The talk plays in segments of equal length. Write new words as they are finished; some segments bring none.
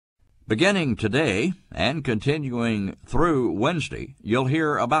Beginning today and continuing through Wednesday, you'll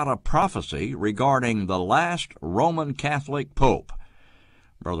hear about a prophecy regarding the last Roman Catholic Pope.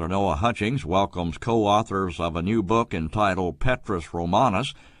 Brother Noah Hutchings welcomes co-authors of a new book entitled Petrus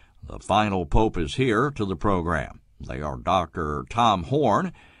Romanus, The Final Pope is Here, to the program. They are Dr. Tom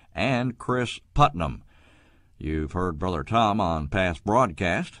Horn and Chris Putnam. You've heard Brother Tom on past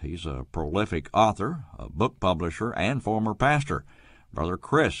broadcasts. He's a prolific author, a book publisher, and former pastor. Brother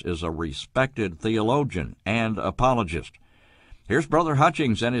Chris is a respected theologian and apologist. Here's Brother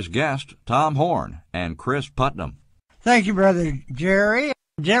Hutchings and his guest, Tom Horn and Chris Putnam. Thank you, Brother Jerry.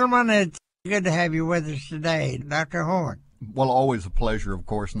 Gentlemen, it's good to have you with us today. Dr. Horn. Well, always a pleasure, of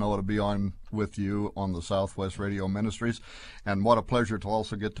course, Noah, to be on with you on the Southwest Radio Ministries. And what a pleasure to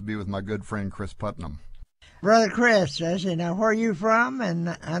also get to be with my good friend Chris Putnam. Brother Chris, says, now where are you from?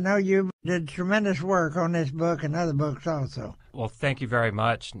 And I know you did tremendous work on this book and other books also. Well, thank you very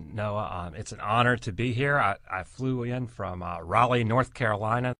much, Noah. It's an honor to be here. I flew in from Raleigh, North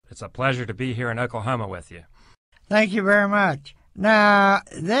Carolina. It's a pleasure to be here in Oklahoma with you. Thank you very much. Now,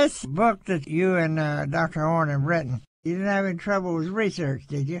 this book that you and Dr. Horn have written, you didn't have any trouble with research,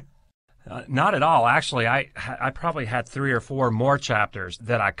 did you? Not at all. Actually, I probably had 3 or 4 more chapters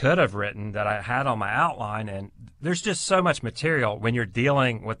that I could have written that I had on my outline, and there's just so much material when you're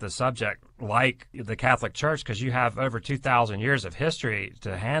dealing with the subject like the Catholic Church, because you have over 2,000 years of history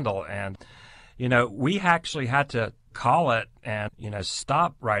to handle, and, we actually had to call it and,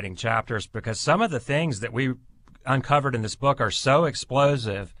 stop writing chapters because some of the things that we uncovered in this book are so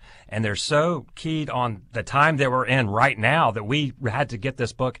explosive and they're so keyed on the time that we're in right now that we had to get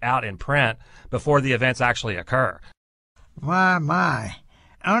this book out in print before the events actually occur. My.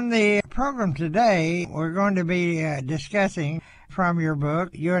 On the program today, we're going to be discussing from your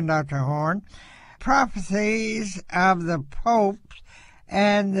book, you and Dr. Horn, prophecies of the popes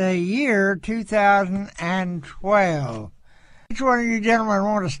and the year 2012. Which one of you gentlemen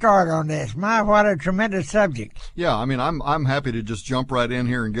want to start on this? My, what a tremendous subject. Yeah, I'm happy to just jump right in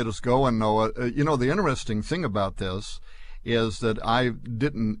here and get us going, Noah. The interesting thing about this is that I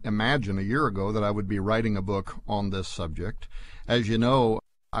didn't imagine a year ago that I would be writing a book on this subject. As you know,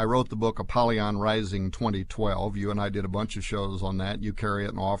 I wrote the book Apollyon Rising 2012. You and I did a bunch of shows on that. You carry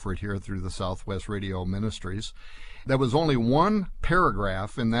it and offer it here through the Southwest Radio Ministries. There was only one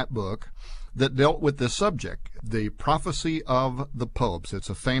paragraph in that book that dealt with this subject, the prophecy of the popes. It's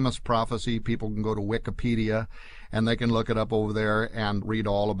a famous prophecy. People can go to Wikipedia and they can look it up over there and read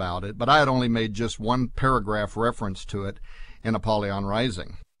all about it. But I had only made just one paragraph reference to it in Apollyon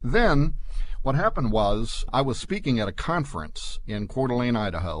Rising. Then what happened was I was speaking at a conference in Coeur d'Alene,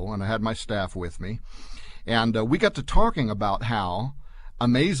 Idaho, and I had my staff with me. And we got to talking about how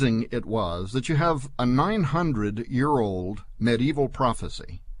amazing it was that you have a 900-year-old medieval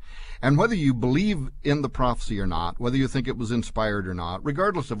prophecy. And whether you believe in the prophecy or not, whether you think it was inspired or not,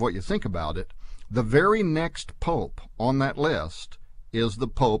 regardless of what you think about it, the very next pope on that list is the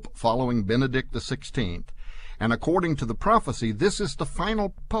pope following Benedict XVI. And according to the prophecy, this is the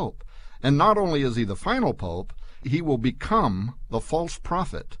final pope. And not only is he the final pope, he will become the false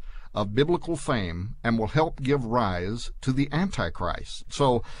prophet of biblical fame and will help give rise to the Antichrist.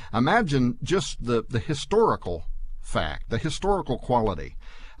 So imagine just the historical fact, the historical quality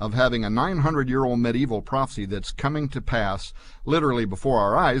of having a 900-year-old medieval prophecy that's coming to pass literally before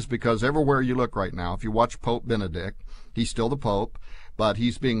our eyes, because everywhere you look right now, if you watch Pope Benedict, he's still the Pope, but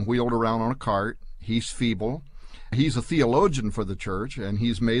he's being wheeled around on a cart. He's feeble. He's a theologian for the church, and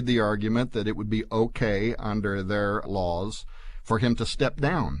he's made the argument that it would be okay under their laws for him to step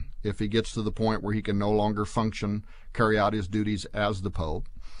down if he gets to the point where he can no longer function, carry out his duties as the Pope.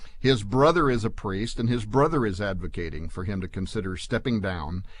 His brother is a priest, and his brother is advocating for him to consider stepping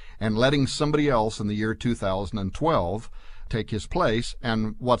down and letting somebody else in the year 2012 take his place.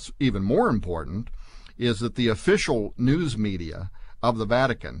 And what's even more important is that the official news media of the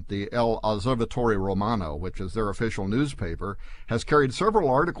Vatican, the El Osservatore Romano, which is their official newspaper, has carried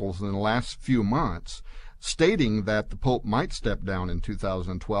several articles in the last few months stating that the Pope might step down in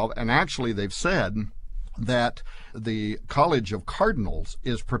 2012. And actually they've said that the College of Cardinals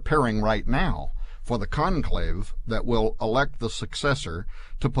is preparing right now for the conclave that will elect the successor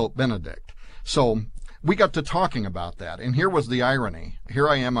to Pope Benedict. So we got to talking about that, and here was the irony. Here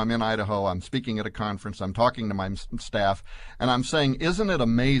I am, I'm in Idaho, I'm speaking at a conference, I'm talking to my staff, and I'm saying, isn't it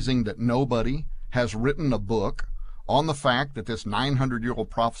amazing that nobody has written a book on the fact that this 900-year-old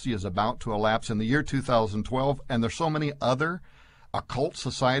prophecy is about to elapse in the year 2012, and there's so many other occult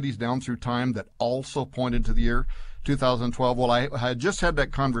societies down through time that also pointed to the year 2012. Well, I had just had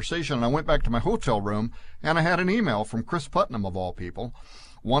that conversation, and I went back to my hotel room, and I had an email from Chris Putnam, of all people,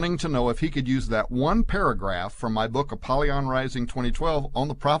 wanting to know if he could use that one paragraph from my book, Apollyon Rising 2012, on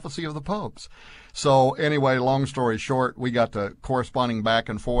the prophecy of the popes. So anyway, long story short, we got to corresponding back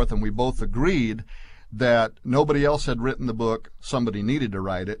and forth, and we both agreed that nobody else had written the book. Somebody needed to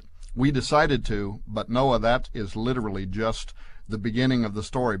write it. We decided to, but Noah, that is literally just the beginning of the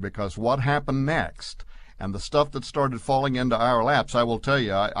story, because what happened next and the stuff that started falling into our laps, I will tell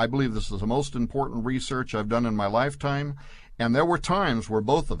you, I believe this is the most important research I've done in my lifetime. And there were times where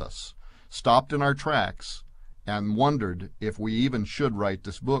both of us stopped in our tracks and wondered if we even should write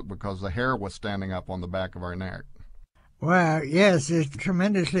this book, because the hair was standing up on the back of our neck. Well, yes, it's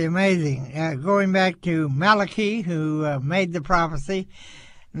tremendously amazing. Going back to Malachi, who made the prophecy.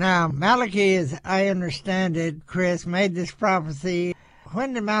 Now, Malachi, as I understand it, Chris, made this prophecy.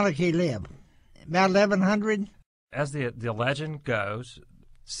 When did Malachi live? About 1100? As the legend goes,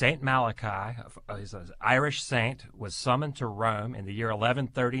 Saint Malachi, he's an Irish saint, was summoned to Rome in the year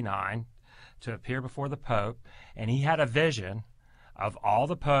 1139 to appear before the Pope, and he had a vision of all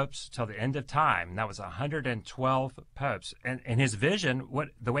the popes till the end of time. And that was 112 popes. And his vision,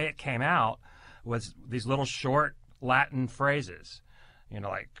 the way it came out, was these little short Latin phrases,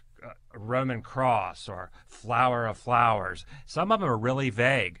 like Roman cross or flower of flowers. Some of them are really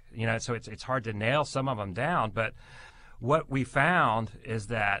vague, so it's hard to nail some of them down. But what we found is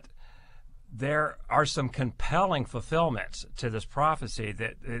that there are some compelling fulfillments to this prophecy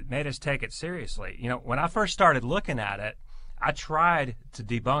that made us take it seriously. When I first started looking at it, I tried to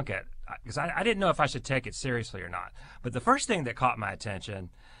debunk it because I didn't know if I should take it seriously or not. But the first thing that caught my attention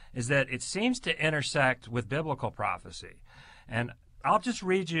is that it seems to intersect with biblical prophecy. And I'll just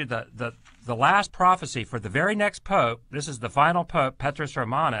read you the last prophecy for the very next pope. This is the final pope, Petrus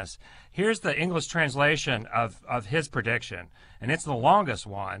Romanus. Here's the English translation of his prediction, and it's the longest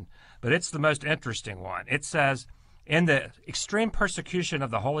one, but it's the most interesting one. It says, "In the extreme persecution of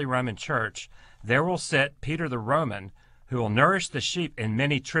the Holy Roman Church, there will sit Peter the Roman, who will nourish the sheep in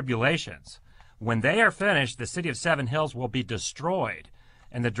many tribulations. When they are finished, the city of 7 hills will be destroyed,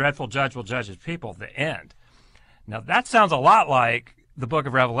 and the dreadful judge will judge his people." The end. Now, that sounds a lot like the book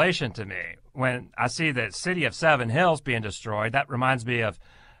of Revelation to me. When I see the city of 7 hills being destroyed, that reminds me of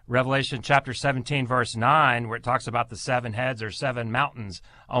Revelation chapter 17, verse 9, where it talks about the 7 heads or 7 mountains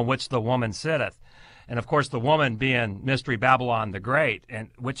on which the woman sitteth. And, of course, the woman being Mystery Babylon the Great, and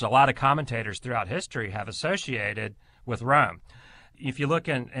which a lot of commentators throughout history have associated with Rome. If you look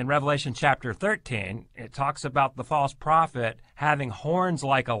in Revelation chapter 13, it talks about the false prophet having horns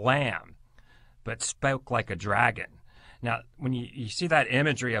like a lamb, but spoke like a dragon. Now, when you see that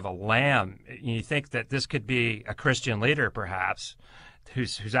imagery of a lamb, you think that this could be a Christian leader, perhaps,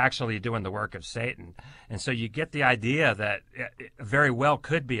 who's actually doing the work of Satan. And so you get the idea that it very well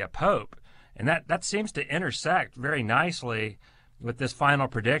could be a pope. And that seems to intersect very nicely with this final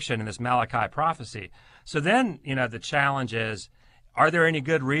prediction in this Malachi prophecy. So then, the challenge is, are there any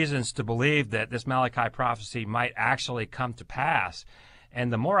good reasons to believe that this Malachi prophecy might actually come to pass?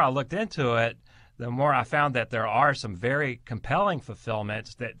 And the more I looked into it, the more I found that there are some very compelling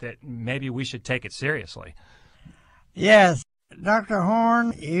fulfillments that maybe we should take it seriously. Yes. Dr.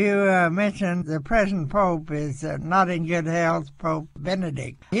 Horn, you mentioned the present Pope is not in good health, Pope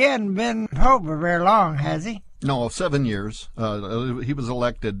Benedict. He hadn't been Pope for very long, has he? No, 7 years. He was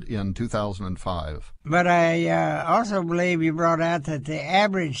elected in 2005. But I also believe you brought out that the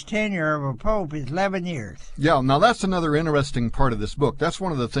average tenure of a pope is 11 years. Yeah, now that's another interesting part of this book. That's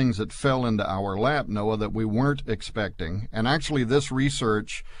one of the things that fell into our lap, Noah, that we weren't expecting. And actually this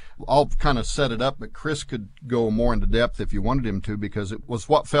research, I'll kind of set it up, but Chris could go more into depth if you wanted him to, because it was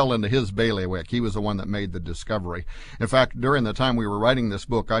what fell into his bailiwick. He was the one that made the discovery. In fact, during the time we were writing this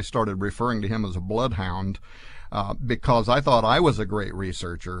book, I started referring to him as a bloodhound. Because I thought I was a great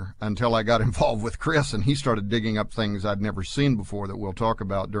researcher until I got involved with Chris, and he started digging up things I'd never seen before that we'll talk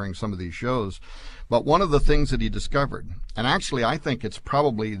about during some of these shows. But one of the things that he discovered, and actually I think it's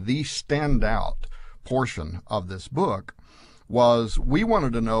probably the standout portion of this book, was we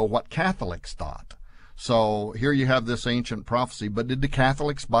wanted to know what Catholics thought. So here you have this ancient prophecy, but did the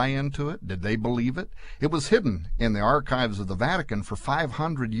Catholics buy into it? Did they believe it? It was hidden in the archives of the Vatican for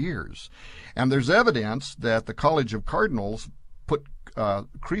 500 years. And there's evidence that the College of Cardinals put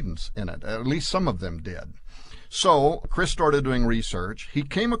credence in it. At least some of them did. So Chris started doing research. He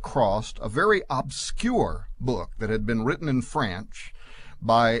came across a very obscure book that had been written in French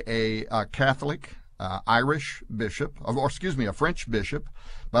by a Catholic Irish bishop, a French bishop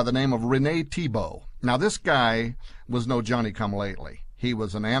by the name of René Thibault. Now, this guy was no Johnny-come-lately. He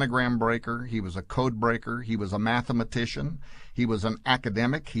was an anagram breaker. He was a code breaker. He was a mathematician. He was an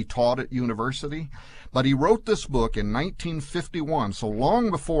academic. He taught at university. But he wrote this book in 1951, so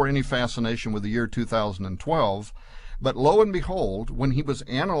long before any fascination with the year 2012. But lo and behold, when he was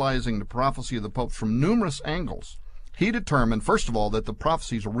analyzing the prophecy of the popes from numerous angles, he determined, first of all, that the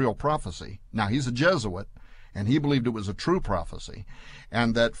prophecy is a real prophecy. Now, he's a Jesuit, and he believed it was a true prophecy,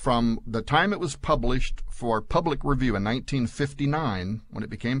 and that from the time it was published for public review in 1959, when it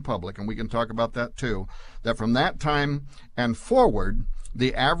became public, and we can talk about that too, that from that time and forward,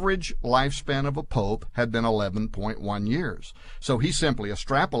 the average lifespan of a pope had been 11.1 years. So he simply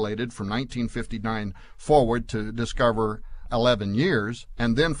extrapolated from 1959 forward to discover 11 years,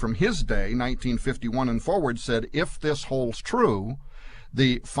 and then from his day, 1951 and forward, said, if this holds true,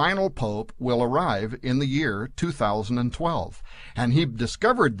 the final pope will arrive in the year 2012. And he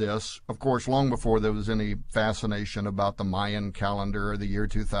discovered this, of course, long before there was any fascination about the Mayan calendar or the year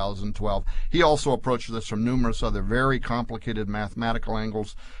 2012. He also approached this from numerous other very complicated mathematical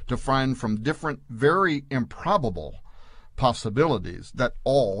angles to find from different, very improbable possibilities that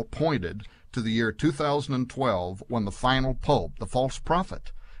all pointed to the year 2012 when the final pope, the false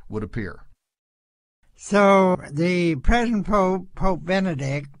prophet, would appear. So the present Pope, Pope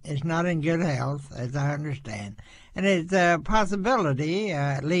Benedict, is not in good health, as I understand. And it's a possibility,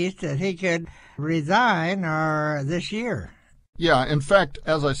 at least, that he could resign this year. Yeah, in fact,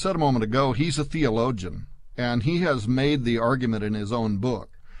 as I said a moment ago, he's a theologian, and he has made the argument in his own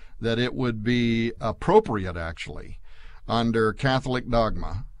book that it would be appropriate, actually, under Catholic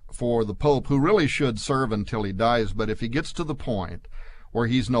dogma, for the Pope, who really should serve until he dies, but if he gets to the point where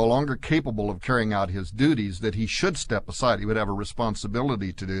he's no longer capable of carrying out his duties, that he should step aside. He would have a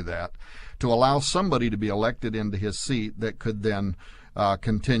responsibility to do that, to allow somebody to be elected into his seat that could then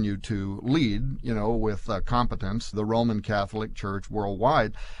continue to lead, with competence, the Roman Catholic Church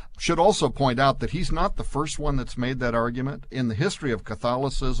worldwide. Should also point out that he's not the first one that's made that argument. In the history of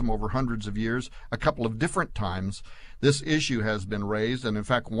Catholicism over hundreds of years, a couple of different times, this issue has been raised, and in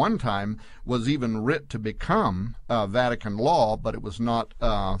fact one time was even writ to become Vatican law, but it was not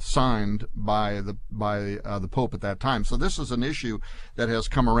signed by the Pope at that time. So this is an issue that has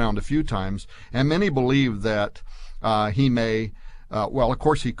come around a few times, and many believe that he may, of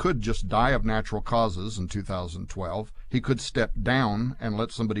course he could just die of natural causes in 2012. He could step down and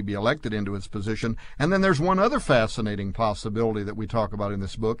let somebody be elected into his position. And then there's one other fascinating possibility that we talk about in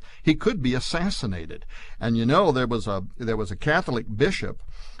this book. He could be assassinated. And there was a Catholic bishop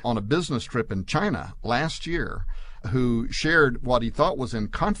on a business trip in China last year who shared what he thought was in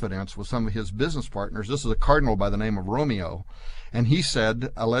confidence with some of his business partners. This is a cardinal by the name of Romeo. And he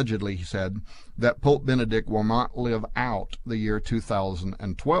said, allegedly he said, that Pope Benedict will not live out the year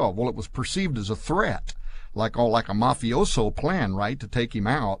 2012. Well, it was perceived as a threat, like a mafioso plan, right, to take him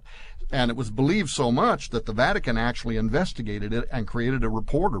out. And it was believed so much that the Vatican actually investigated it and created a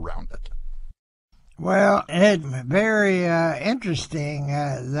report around it. Well, it's very interesting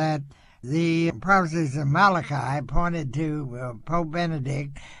that the prophecies of Malachi pointed to Pope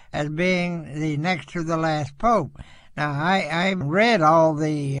Benedict as being the next to the last pope. Now, I read all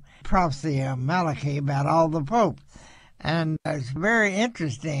the prophecy of Malachi about all the popes, and it's very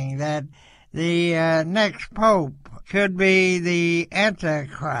interesting that the next pope could be the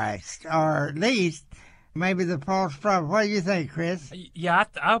Antichrist, or at least maybe the false prophet. What do you think, Chris? Yeah,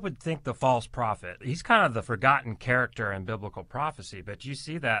 I would think the false prophet. He's kind of the forgotten character in biblical prophecy, but you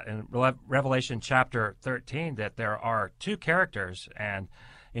see that in Revelation chapter 13 that there are two characters, and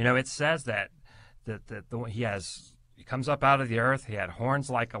it says that he comes up out of the earth, he had horns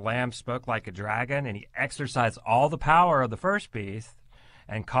like a lamb, spoke like a dragon, and he exercised all the power of the first beast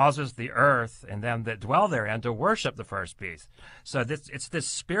and causes the earth and them that dwell therein to worship the first beast. So it's this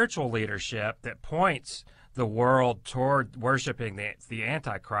spiritual leadership that points the world toward worshiping the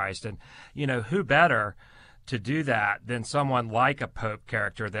Antichrist. And, who better to do that than someone like a Pope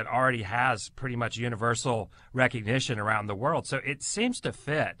character that already has pretty much universal recognition around the world. So it seems to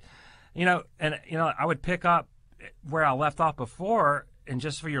fit. I would pick up where I left off before, and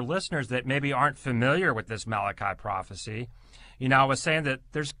just for your listeners that maybe aren't familiar with this Malachi prophecy, I was saying that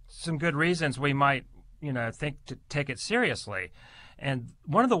there's some good reasons we might, think to take it seriously. And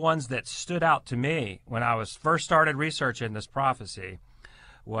one of the ones that stood out to me when I was first started researching this prophecy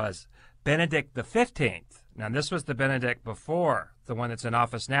was Benedict the 15th. Now, this was the Benedict before the one that's in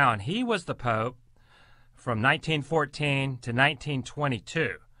office now, and he was the Pope from 1914 to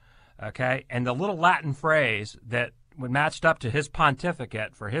 1922. Okay, and the little Latin phrase that matched up to his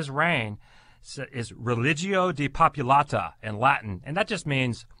pontificate for his reign is religio depopulata in Latin, and that just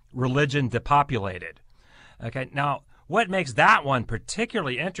means religion depopulated. Okay, now what makes that one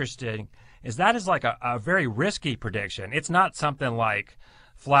particularly interesting is that is like a very risky prediction. It's not something like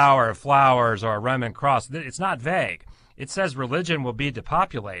flower of flowers or a Roman cross. It's not vague. It says religion will be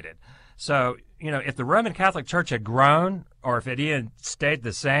depopulated. So, if the Roman Catholic Church had grown, or if it even stayed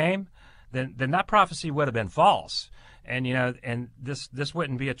the same, then that prophecy would have been false. And, and this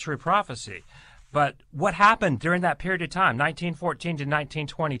wouldn't be a true prophecy. But what happened during that period of time, 1914 to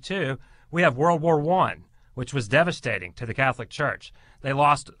 1922, we have World War I, which was devastating to the Catholic Church. They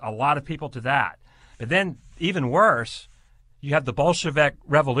lost a lot of people to that. But then, even worse, you have the Bolshevik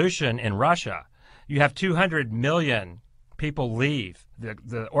Revolution in Russia. You have 200 million people leave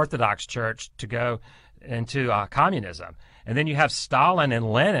the Orthodox Church to go into communism. And then you have Stalin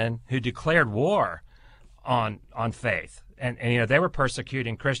and Lenin who declared war on faith. And they were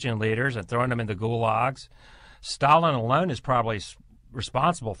persecuting Christian leaders and throwing them into gulags. Stalin alone is probably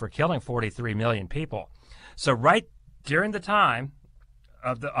responsible for killing 43 million people. So right during the time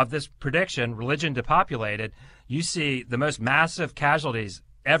of this prediction, religion depopulated, you see the most massive casualties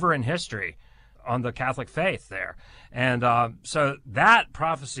ever in history on the Catholic faith there. And so that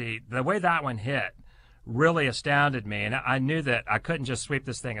prophecy, the way that one hit, really astounded me. And I knew that I couldn't just sweep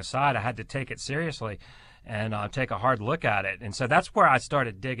this thing aside. I had to take it seriously and take a hard look at it. And so that's where I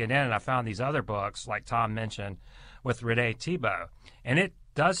started digging in, and I found these other books, like Tom mentioned, with Rene Thibault. And it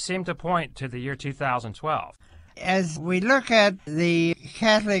does seem to point to the year 2012. As we look at the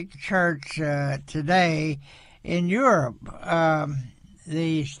Catholic Church today in Europe,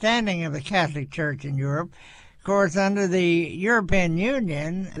 the standing of the Catholic Church in Europe, of course, under the European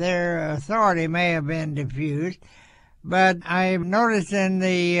Union, their authority may have been diffused, but I've noticed in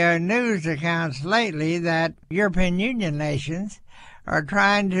the news accounts lately that European Union nations are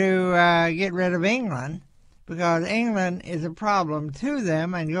trying to get rid of England because England is a problem to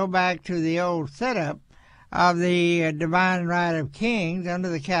them, and go back to the old setup of the divine right of kings under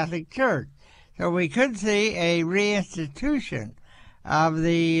the Catholic Church. So we could see a reinstitution of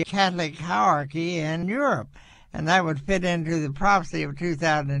the Catholic hierarchy in Europe, and that would fit into the prophecy of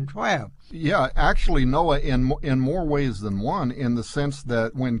 2012. Yeah, actually, Noah, in more ways than one, in the sense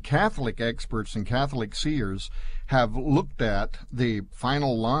that when Catholic experts and Catholic seers have looked at the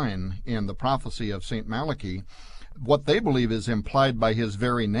final line in the prophecy of St. Malachi, what they believe is implied by his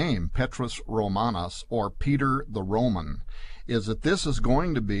very name, Petrus Romanus, or Peter the Roman, is that this is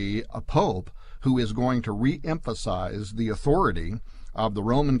going to be a pope who is going to re-emphasize the authority of the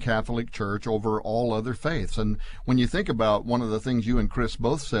Roman Catholic Church over all other faiths. And when you think about one of the things you and Chris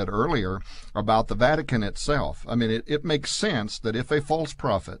both said earlier about the Vatican itself, I mean, it makes sense that if a false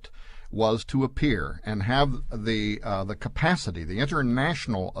prophet was to appear and have the capacity, the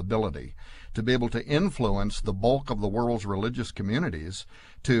international ability to be able to influence the bulk of the world's religious communities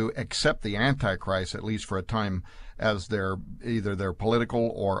to accept the Antichrist, at least for a time, as either their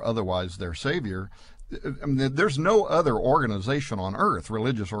political or otherwise their savior, I mean, there's no other organization on earth,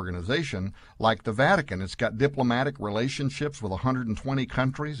 religious organization, like the Vatican. It's got diplomatic relationships with 120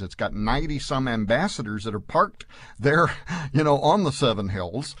 countries. It's got 90-some ambassadors that are parked there, on the Seven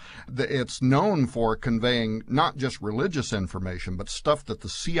Hills. It's known for conveying not just religious information, but stuff that the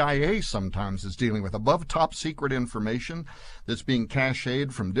CIA sometimes is dealing with, above top secret information that's being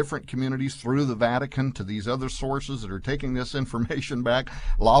cached from different communities through the Vatican to these other sources that are taking this information back,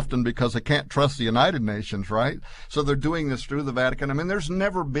 often because they can't trust the United Nations, right? So they're doing this through the Vatican. I mean, there's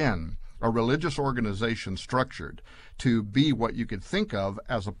never been a religious organization structured to be what you could think of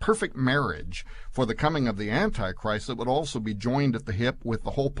as a perfect marriage for the coming of the Antichrist that would also be joined at the hip with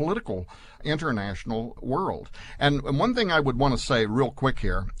the whole political international world. And one thing I would want to say real quick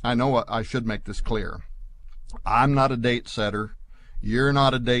here, I know I should make this clear. I'm not a date setter. You're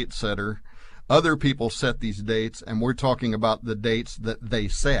not a date setter. Other people set these dates, and we're talking about the dates that they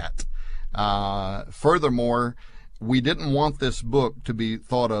set. Furthermore, we didn't want this book to be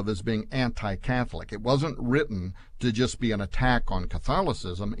thought of as being anti-Catholic. It wasn't written to just be an attack on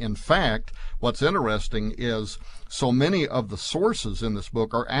Catholicism. In fact, what's interesting is so many of the sources in this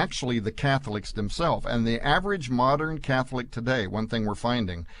book are actually the Catholics themselves. And the average modern Catholic today, one thing we're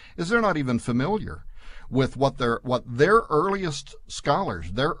finding, is they're not even familiar with what their earliest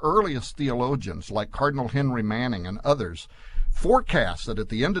scholars, their earliest theologians, like Cardinal Henry Manning and others, forecast that at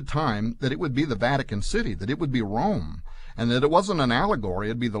the end of time that it would be the Vatican City, that it would be Rome, and that it wasn't an allegory.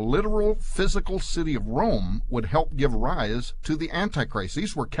 It'd be the literal physical city of Rome would help give rise to the Antichrist.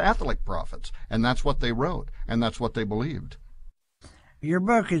 These were Catholic prophets, and that's what they wrote, and that's what they believed. Your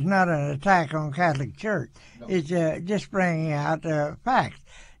book is not an attack on Catholic Church. No. It's just bringing out facts,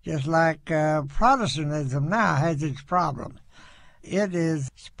 just like Protestantism now has its problems. It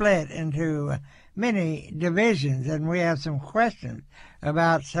is split into many divisions, and we have some questions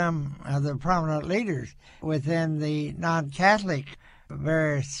about some of the prominent leaders within the non-Catholic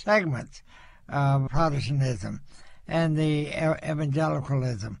various segments of Protestantism and the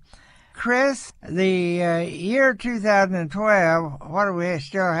evangelicalism. Chris, the year 2012, what do we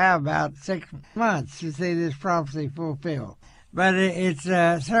still have? About 6 months to see this prophecy fulfilled. But it's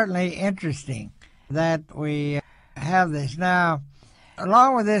certainly interesting that we have this. Now,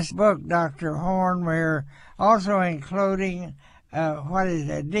 along with this book, Dr. Horn, we're also including, what is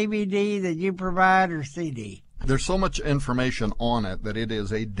it, a DVD that you provide, or CD? There's so much information on it that it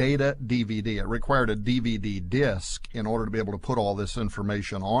is a data DVD. It required a DVD disc in order to be able to put all this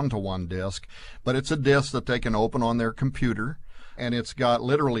information onto one disc, but it's a disc that they can open on their computer, and it's got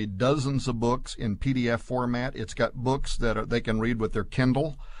literally dozens of books in PDF format. It's got books that they can read with their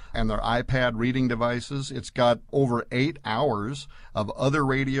Kindle and their iPad reading devices. It's got over 8 hours of other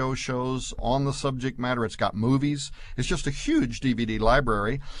radio shows on the subject matter. It's got movies. It's just a huge DVD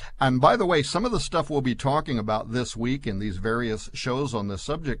library. And by the way, some of the stuff we'll be talking about this week in these various shows on this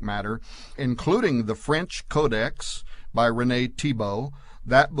subject matter, including the French Codex by René Thibault.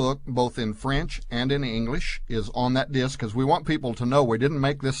 That book, both in French and in English, is on that disc, because we want people to know we didn't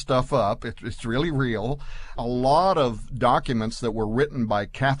make this stuff up. It's really real. A lot of documents that were written by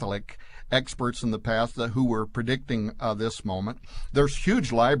Catholic experts in the past who were predicting this moment. There's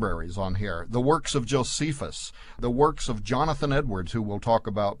huge libraries on here. The works of Josephus, the works of Jonathan Edwards, who we'll talk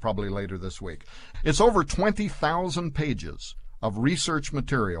about probably later this week. It's over 20,000 pages of research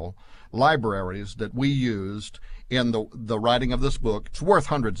material, libraries that we used in the writing of this book. It's worth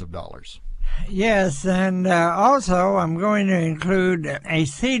hundreds of dollars. Yes, and also I'm going to include a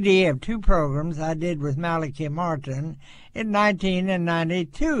CD of 2 programs I did with Malachi Martin in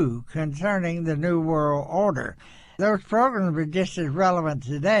 1992 concerning the New World Order. Those programs are just as relevant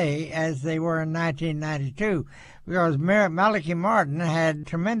today as they were in 1992, because Malachi Martin had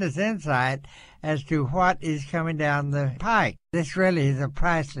tremendous insight as to what is coming down the pike. This really is a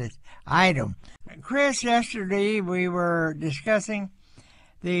priceless item. Chris, yesterday we were discussing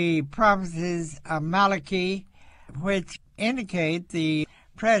the prophecies of Malachi, which indicate the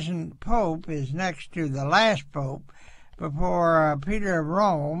present pope is next to the last pope before Peter of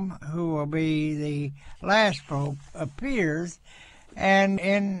Rome, who will be the last pope, appears. And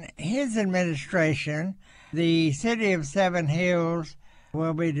in his administration, the city of 7 hills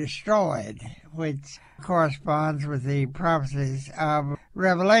will be destroyed, which corresponds with the prophecies of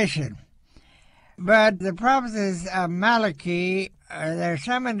Revelation. But the prophecies of Malachi, there's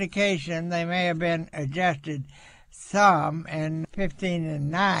some indication they may have been adjusted some in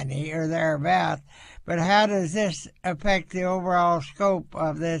 1590 or thereabouts. But how does this affect the overall scope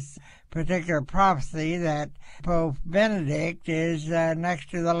of this particular prophecy that Pope Benedict is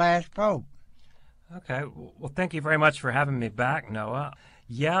next to the last pope? Okay. Well, thank you very much for having me back, Noah.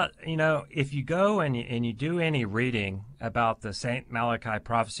 Yeah, if you go and you do any reading about the St. Malachi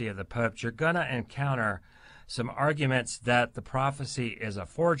prophecy of the Pope, you're going to encounter some arguments that the prophecy is a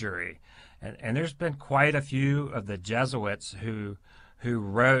forgery. And there's been quite a few of the Jesuits who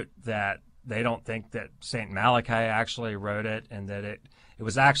wrote that they don't think that St. Malachi actually wrote it, and that it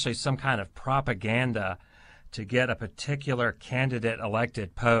was actually some kind of propaganda to get a particular candidate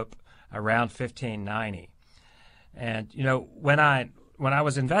elected pope around 1590. And, when I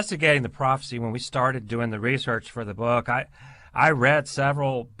was investigating the prophecy, when we started doing the research for the book, I read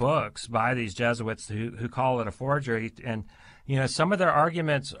several books by these Jesuits who call it a forgery. And, some of their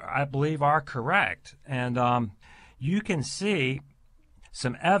arguments, I believe, are correct. And you can see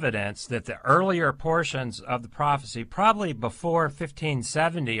some evidence that the earlier portions of the prophecy, probably before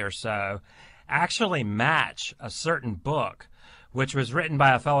 1570 or so, actually match a certain book, which was written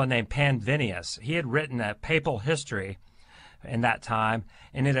by a fellow named Panvinius. He had written a papal history in that time,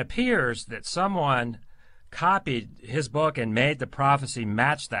 and it appears that someone copied his book and made the prophecy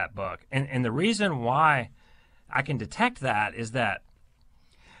match that book. And the reason why I can detect that is that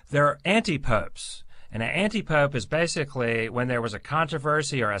there are anti-popes. And an anti-pope is basically when there was a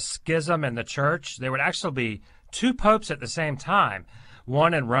controversy or a schism in the church, there would actually be 2 popes at the same time,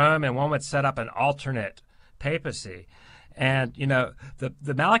 one in Rome and one would set up an alternate papacy. And,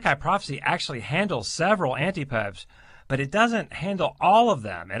 the Malachi prophecy actually handles several anti-popes, but it doesn't handle all of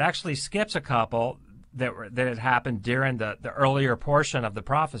them. It actually skips a couple that had happened during the earlier portion of the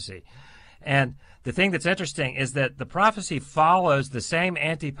prophecy. And the thing that's interesting is that the prophecy follows the same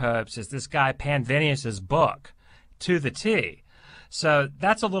anti-popes as this guy Panvinius's book to the T. So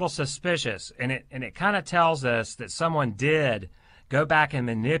that's a little suspicious, and it kind of tells us that someone did go back and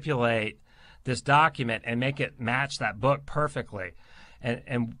manipulate this document and make it match that book perfectly.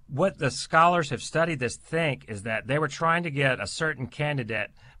 And what the scholars have studied this think is that they were trying to get a certain candidate,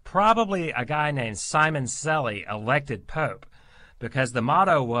 probably a guy named Simon Selly, elected pope, because the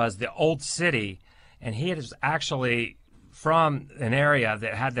motto was the Old City, and he is actually from an area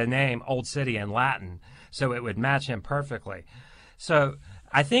that had the name Old City in Latin, so it would match him perfectly. So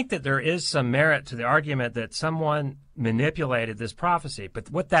I think that there is some merit to the argument that someone manipulated this prophecy, but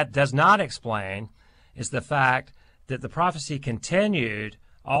what that does not explain is the fact that the prophecy continued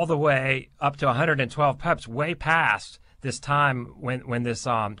all the way up to 112 popes, way past this time when this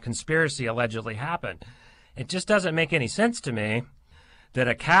conspiracy allegedly happened. It just doesn't make any sense to me that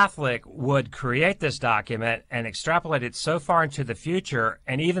a Catholic would create this document and extrapolate it so far into the future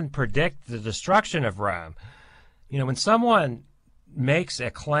and even predict the destruction of Rome. You know, when someone makes a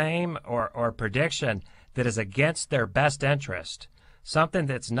claim or prediction that is against their best interest, something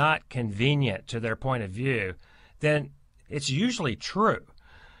that's not convenient to their point of view, then it's usually true.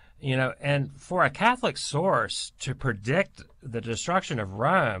 You know, and for a Catholic source to predict the destruction of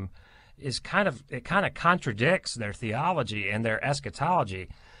Rome is kind of contradicts their theology and their eschatology.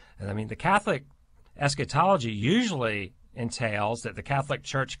 And I mean, the Catholic eschatology usually entails that the Catholic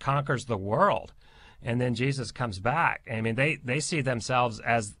Church conquers the world and then Jesus comes back. I mean, they see themselves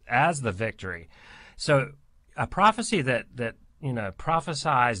as the victory. So a prophecy that you know,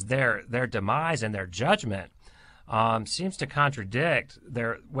 prophesies their demise and their judgment seems to contradict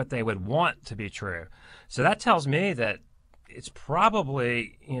what they would want to be true. So that tells me that it's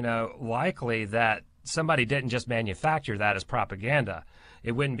probably, you know, likely that somebody didn't just manufacture that as propaganda.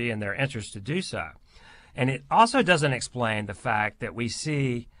 It wouldn't be in their interest to do so. And it also doesn't explain the fact that we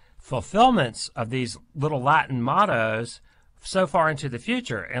see fulfillments of these little Latin mottos so far into the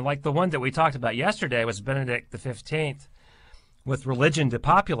future. And like the one that we talked about yesterday was Benedict XV with religion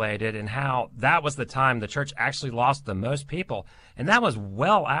depopulated, and how that was the time the church actually lost the most people. And that was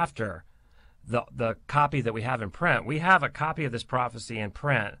well after the copy that we have in print. We have a copy of this prophecy in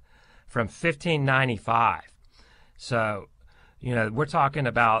print from 1595. So, you know, we're talking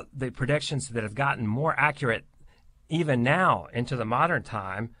about the predictions that have gotten more accurate even now into the modern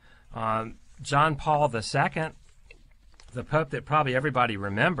time. John Paul II, the Pope that probably everybody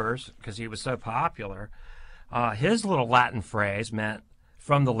remembers because he was so popular, his little Latin phrase meant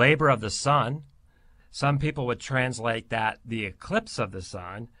from the labor of the sun. Some people would translate that the eclipse of the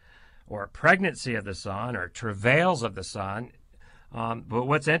sun, or pregnancy of the sun, or travails of the sun. But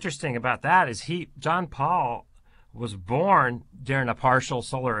what's interesting about that is John Paul was born during a partial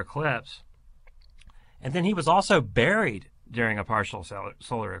solar eclipse, and then he was also buried during a partial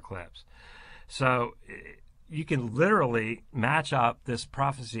solar eclipse. So you can literally match up this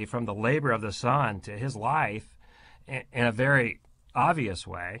prophecy from the labor of the sun to his life in a very obvious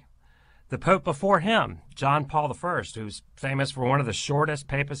way. The Pope before him, John Paul I, who's famous for one of the shortest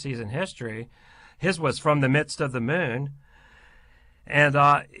papacies in history, his was from the midst of the moon.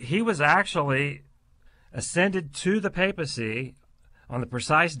 And he was actually ascended to the papacy on the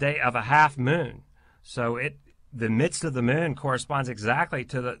precise day of a half moon. So the midst of the moon corresponds exactly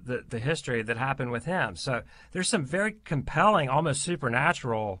to the history that happened with him. So there's some very compelling, almost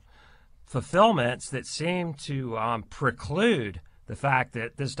supernatural fulfillments that seem to preclude the fact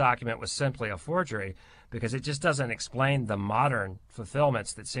that this document was simply a forgery, because it just doesn't explain the modern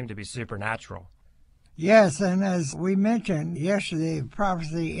fulfillments that seem to be supernatural. Yes, and as we mentioned yesterday,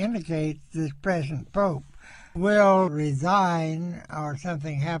 prophecy indicates this present Pope will resign or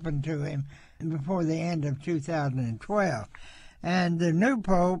something happen to him before the end of 2012. And the new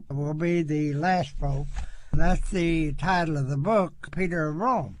Pope will be the last Pope. That's the title of the book, Peter of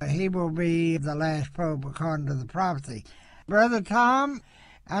Rome. He will be the last Pope according to the prophecy. Brother Tom,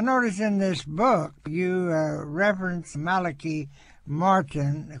 I noticed in this book you reference Malachi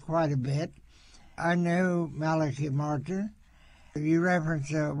Martin quite a bit. I knew Malachi Martin. You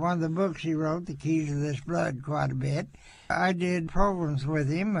reference one of the books he wrote, The Keys of This Blood, quite a bit. I did programs with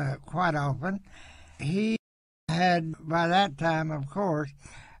him quite often. He had, by that time, of course,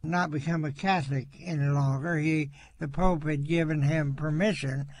 not become a Catholic any longer. The Pope had given him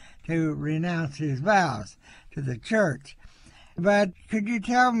permission to renounce his vows to the Church. But could you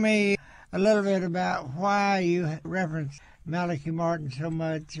tell me a little bit about why you reference Malachi Martin so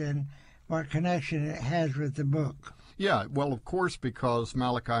much and what connection it has with the book? Yeah, well, of course, because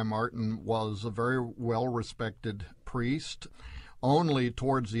Malachi Martin was a very well-respected priest. Only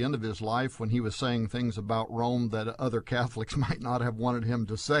towards the end of his life, when he was saying things about Rome that other Catholics might not have wanted him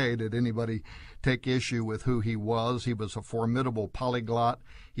to say, did anybody take issue with who he was. He was a formidable polyglot.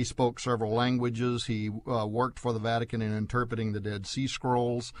 He spoke several languages. He worked for the Vatican in interpreting the Dead Sea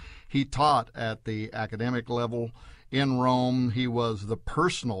Scrolls. He taught at the academic level in Rome. He was the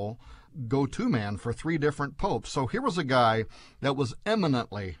personal go-to man for 3 different popes. So here was a guy that was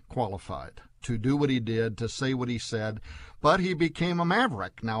eminently qualified to do what he did, to say what he said, but he became a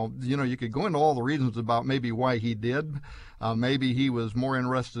maverick. Now, you could go into all the reasons about maybe why he did. Maybe he was more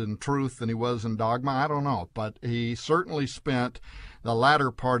interested in truth than he was in dogma. I don't know. But he certainly spent the latter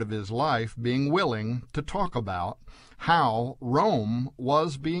part of his life being willing to talk about how Rome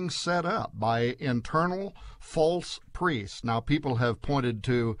was being set up by internal false priests. Now, people have pointed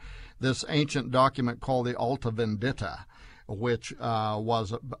to this ancient document called the Alta Vendita, which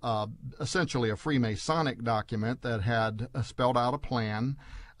was essentially a Freemasonic document that had spelled out a plan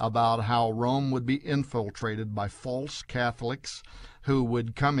about how Rome would be infiltrated by false Catholics who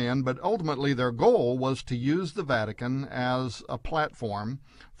would come in, but ultimately their goal was to use the Vatican as a platform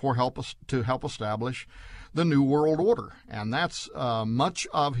for to help establish the New World Order. And that's much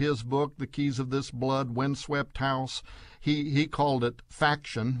of his book, The Keys of This Blood, Windswept House. He called it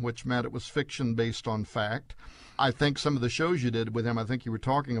faction, which meant it was fiction based on fact. I think some of the shows you did with him, I think you were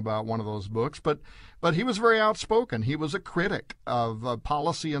talking about one of those books, but he was very outspoken. He was a critic of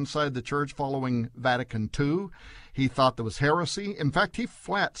policy inside the church following Vatican II. He thought there was heresy. In fact, he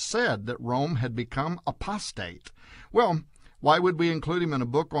flat said that Rome had become apostate. Well, why would we include him in a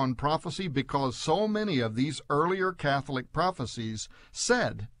book on prophecy? Because so many of these earlier Catholic prophecies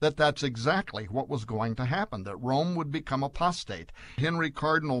said that that's exactly what was going to happen, that Rome would become apostate. Henry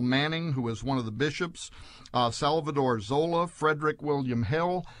Cardinal Manning, who was one of the bishops, Salvador Zola, Frederick William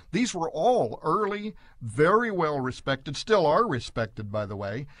Hill, these were all early, very well respected, still are respected, by the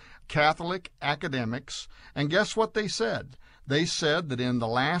way, Catholic academics. And guess what they said? They said that in the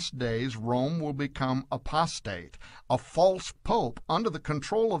last days, Rome will become apostate, a false pope under the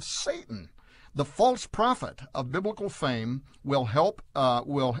control of Satan. The false prophet of biblical fame will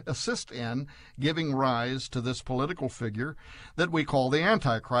assist in giving rise to this political figure that we call the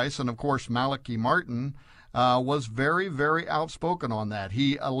Antichrist. And of course, Malachi Martin was very, very outspoken on that.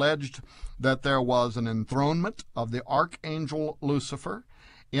 He alleged that there was an enthronement of the archangel Lucifer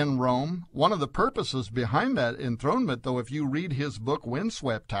in Rome. One of the purposes behind that enthronement, though, if you read his book,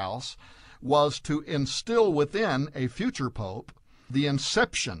 Windswept House, was to instill within a future pope the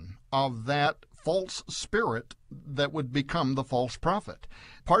inception of that false spirit that would become the false prophet.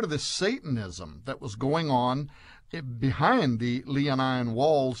 Part of this Satanism that was going on behind the Leonine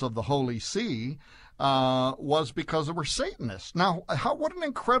walls of the Holy See was because they were Satanists. Now, what an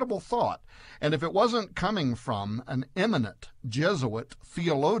incredible thought. And if it wasn't coming from an eminent Jesuit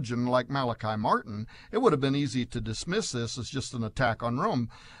theologian like Malachi Martin, it would have been easy to dismiss this as just an attack on Rome.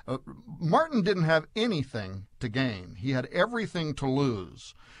 Martin didn't have anything to gain. He had everything to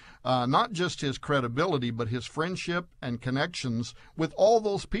lose. Not just his credibility, but his friendship and connections with all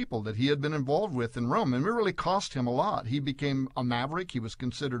those people that he had been involved with in Rome. And it really cost him a lot. He became a maverick. He was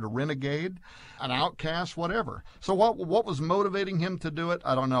considered a renegade, an outcast, whatever. So what was motivating him to do it?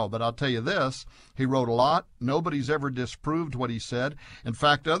 I don't know. But I'll tell you this. He wrote a lot. Nobody's ever disproved what he said. In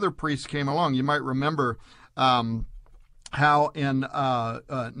fact, other priests came along. You might remember how in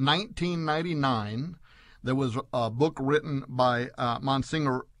 1999 there was a book written by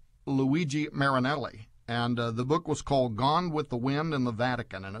Monsignor Luigi Marinelli, and the book was called Gone with the Wind in the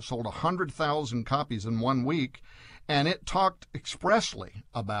Vatican, and it sold 100,000 copies in 1 week, and it talked expressly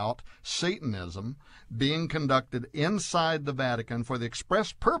about Satanism being conducted inside the Vatican for the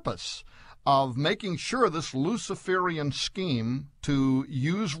express purpose of making sure this Luciferian scheme to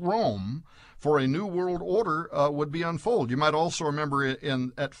use Rome for a new world order would be unfolded. You might also remember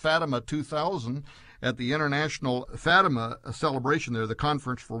at Fatima 2000, at the International Fatima celebration there, the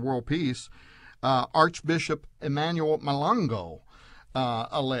Conference for World Peace, Archbishop Emmanuel Malongo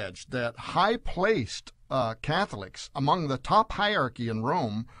alleged that high-placed Catholics among the top hierarchy in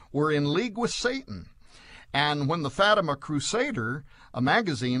Rome were in league with Satan. And when the Fatima Crusader, a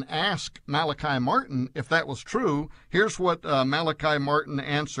magazine, asked Malachi Martin if that was true, here's what Malachi Martin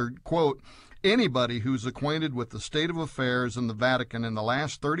answered, quote, "Anybody who's acquainted with the state of affairs in the Vatican in the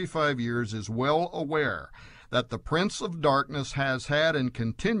last 35 years is well aware that the Prince of Darkness has had and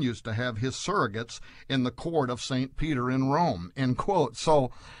continues to have his surrogates in the court of St. Peter in Rome," end quote. So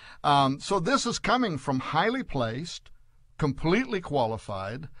this is coming from highly placed, completely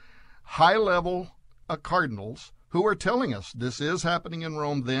qualified, high-level cardinals who are telling us this is happening in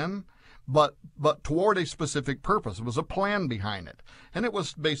Rome then, but toward a specific purpose. It was a plan behind it. And it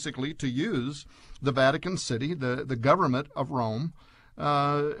was basically to use the Vatican City, the government of Rome,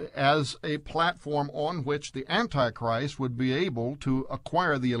 as a platform on which the Antichrist would be able to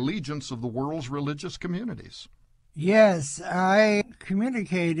acquire the allegiance of the world's religious communities. Yes, I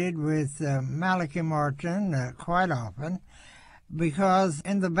communicated with Malachi Martin quite often because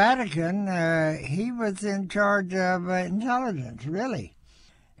in the Vatican he was in charge of intelligence, really.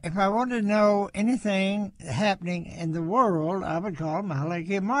 If I wanted to know anything happening in the world, I would call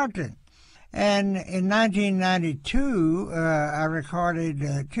Malachi Martin. And in 1992, I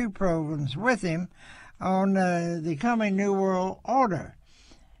recorded 2 programs with him on the coming New World Order.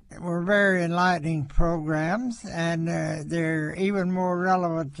 Were very enlightening programs, and they're even more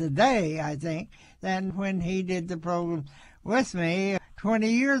relevant today, I think, than when he did the program with me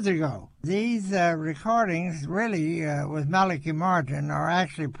 20 years ago. These recordings, really, with Malachi Martin, are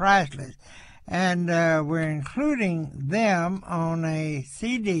actually priceless, and we're including them on a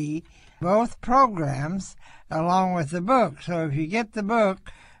CD, both programs, along with the book. So if you get the book,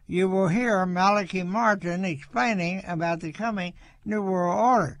 you will hear Malachi Martin explaining about the coming New World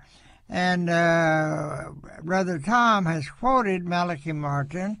Order. And Brother Tom has quoted Malachi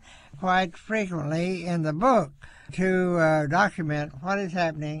Martin quite frequently in the book to document what is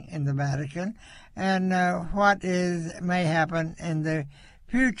happening in the Vatican and what may happen in the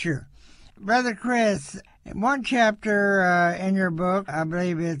future. Brother Chris, one chapter in your book, I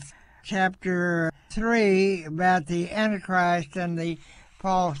believe it's chapter 3, about the Antichrist and the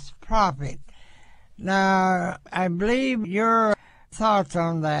false prophet. Now, I believe your thoughts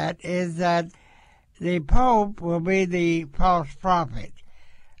on that is that the Pope will be the false prophet.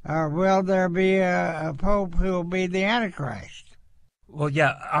 Or will there be a Pope who will be the Antichrist? Well,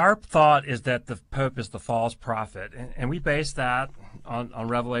 yeah, our thought is that the Pope is the false prophet, and we base that on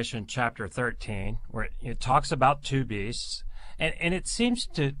Revelation chapter 13, where it talks about 2 beasts. And it seems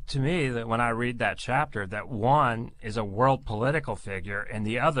to me that when I read that chapter, that one is a world political figure and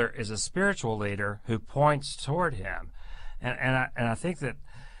the other is a spiritual leader who points toward him. And I think that,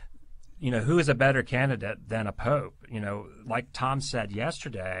 who is a better candidate than a pope? Like Tom said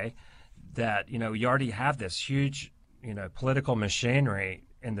yesterday, that, you already have this huge, political machinery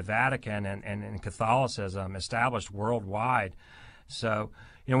in the Vatican and in Catholicism established worldwide. So,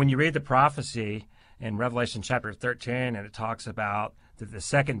 when you read the prophecy in Revelation chapter 13, and it talks about that the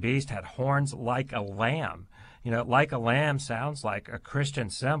second beast had horns like a lamb. Like a lamb sounds like a Christian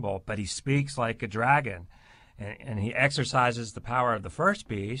symbol, but he speaks like a dragon. And he exercises the power of the first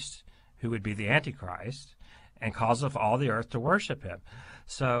beast, who would be the Antichrist, and causes all the earth to worship him.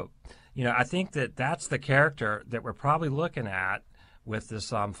 So, I think that that's the character that we're probably looking at with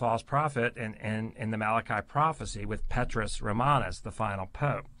this false prophet and in the Malachi prophecy with Petrus Romanus, the final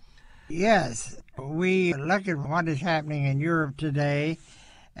pope. Yes, we look at what is happening in Europe today,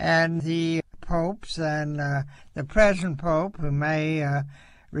 and the popes and the present pope, who may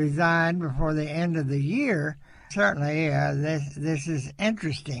resign before the end of the year. Certainly, this is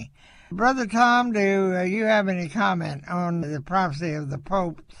interesting. Brother Tom, do you have any comment on the prophecy of the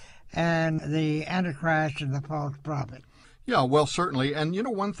Pope and the Antichrist and the false prophet? Yeah, well, certainly. And,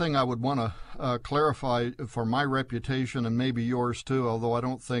 one thing I would want to clarify for my reputation and maybe yours too, although I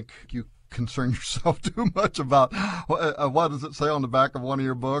don't think you concern yourself too much about what does it say on the back of one of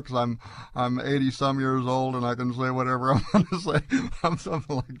your books. I'm 80-some years old and I can say whatever I want to say. I'm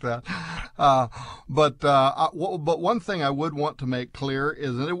something like that. But one thing I would want to make clear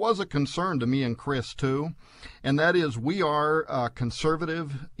is that it was a concern to me and Chris too, and that is we are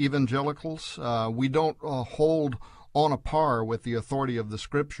conservative evangelicals. We don't hold on a par with the authority of the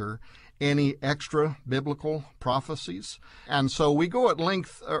Scripture any extra biblical prophecies. And so we go at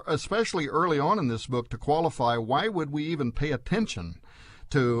length, especially early on in this book, to qualify why would we even pay attention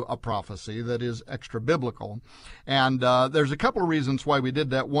to a prophecy that is extra biblical. And there's a couple of reasons why we did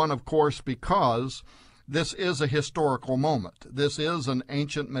that. One, of course, because this is a historical moment. This is an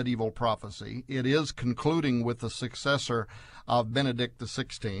ancient medieval prophecy. It is concluding with the successor of Benedict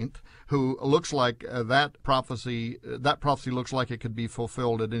XVI, who looks like that prophecy looks like it could be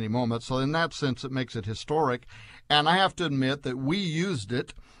fulfilled at any moment. So in that sense, it makes it historic. And I have to admit that we used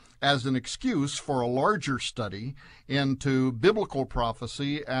it as an excuse for a larger study into biblical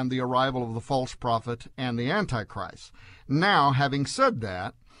prophecy and the arrival of the false prophet and the Antichrist. Now, having said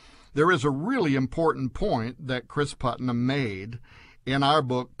that, there is a really important point that Chris Putnam made in our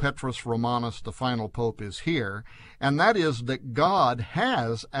book, Petrus Romanus, the Final Pope is Here, and that is that God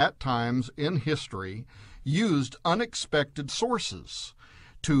has, at times in history, used unexpected sources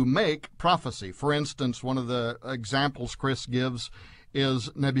to make prophecy. For instance, one of the examples Chris gives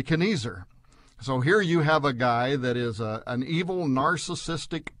is Nebuchadnezzar. So here you have a guy that is an evil,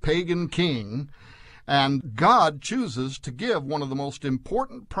 narcissistic, pagan king, And God chooses to give one of the most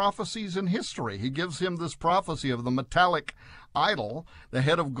important prophecies in history. He gives him this prophecy of the metallic idol, the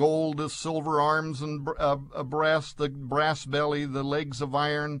head of gold, the silver arms and brass, the brass belly, the legs of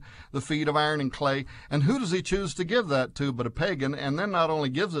iron, the feet of iron and clay. And who does he choose to give that to but a pagan? And then not only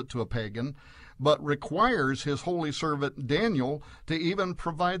gives it to a pagan, but requires his holy servant Daniel to even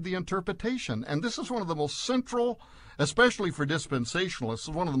provide the interpretation. And this is one of the most central, especially for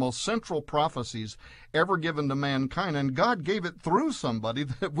dispensationalists, one of the most central prophecies ever given to mankind. And God gave it through somebody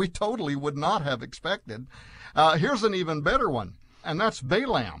that we totally would not have expected. Here's an even better one, and that's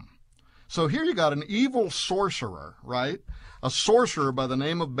Balaam. So here you got an evil sorcerer, right? A sorcerer by the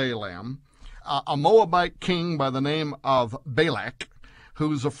name of Balaam, a Moabite king by the name of Balak,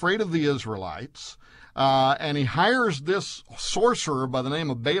 who's afraid of the Israelites, and he hires this sorcerer by the name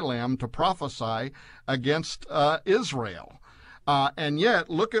of Balaam to prophesy against Israel. And yet,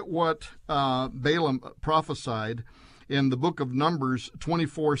 look at what Balaam prophesied in the book of Numbers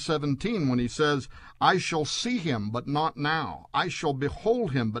 24:17, when he says, I shall see him, but not now. I shall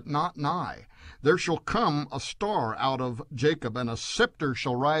behold him, but not nigh. There shall come a star out of Jacob, and a scepter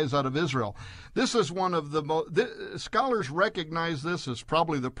shall rise out of Israel. This is one of the scholars recognize this as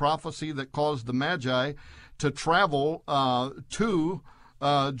probably the prophecy that caused the Magi to travel to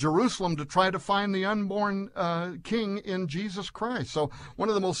Jerusalem to try to find the unborn king in Jesus Christ. So one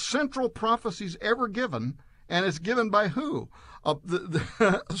of the most central prophecies ever given, and it's given by who?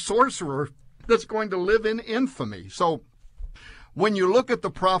 The sorcerer that's going to live in infamy. So when you look at the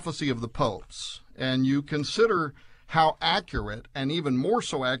prophecy of the popes and you consider how accurate, and even more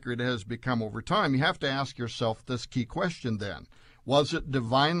so accurate it has become over time, you have to ask yourself this key question then. Was it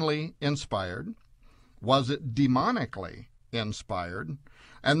divinely inspired? Was it demonically inspired?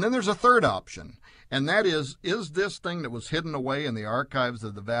 And then there's a third option, and that is this thing that was hidden away in the archives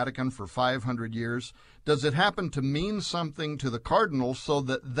of the Vatican for 500 years, does it happen to mean something to the cardinals so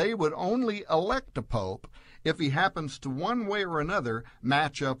that they would only elect a pope if he happens to one way or another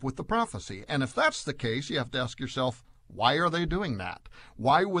match up with the prophecy? And if that's the case, you have to ask yourself, why are they doing that?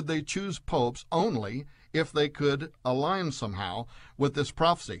 Why would they choose popes only if they could align somehow with this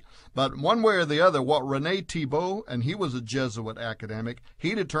prophecy? But one way or the other, what René Thibault, and he was a Jesuit academic,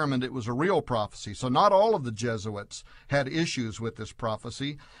 he determined it was a real prophecy. So not all of the Jesuits had issues with this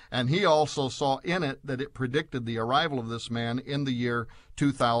prophecy, and he also saw in it that it predicted the arrival of this man in the year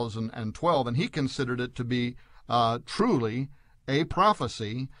 2012, and he considered it to be truly a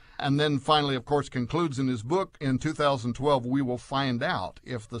prophecy. And then finally, of course, concludes in his book, in 2012, we will find out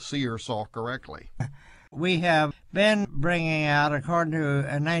if the seer saw correctly. We have been bringing out, according to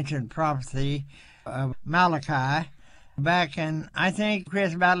an ancient prophecy of Malachi, back in, I think,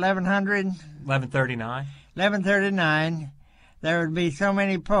 Chris, about 1100? 1139. 1139, there would be so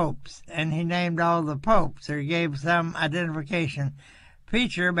many popes, and he named all the popes, or he gave some identification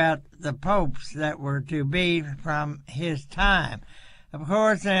feature about the popes that were to be from his time. Of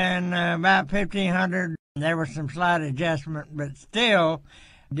course, in about 1500, there was some slight adjustment, but still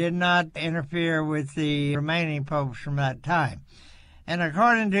did not interfere with the remaining popes from that time. And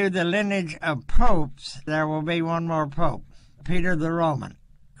according to the lineage of popes, there will be one more pope, Peter the Roman.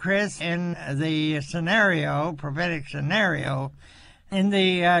 Chris, in the scenario, prophetic scenario, in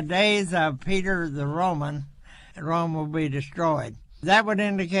the days of Peter the Roman, Rome will be destroyed. That would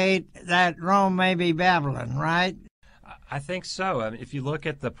indicate that Rome may be Babylon, right? I think so. If you look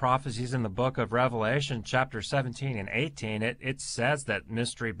at the prophecies in the book of Revelation, chapter 17 and 18, it says that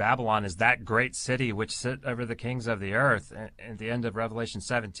Mystery Babylon is that great city which sit over the kings of the earth at the end of Revelation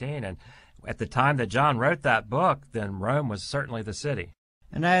 17. And at the time that John wrote that book, then Rome was certainly the city.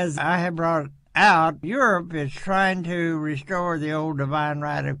 And as I have brought out, Europe is trying to restore the old divine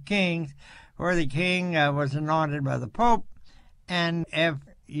right of kings, where the king was anointed by the Pope, and if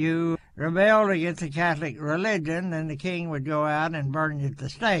you rebelled against the Catholic religion, then the king would go out and burn you at the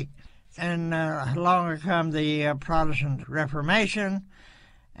stake. And along come the Protestant Reformation,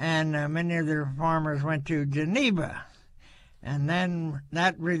 and many of the reformers went to Geneva. And then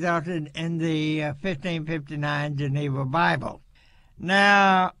that resulted in the 1559 Geneva Bible.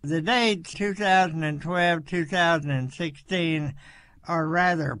 Now, the dates 2012, 2016 are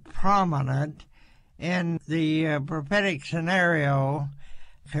rather prominent in the prophetic scenario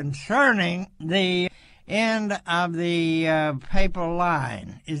concerning the end of the papal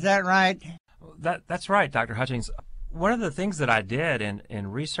line. Is that right? That's right, Dr. Hutchings. One of the things that I did in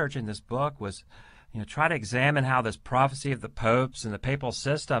researching this book was try to examine how this prophecy of the popes and the papal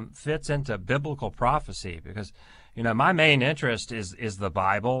system fits into biblical prophecy, because my main interest is the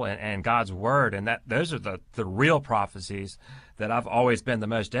Bible and God's Word, and those are the real prophecies that I've always been the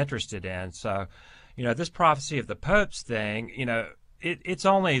most interested in. So this prophecy of the popes thing, it's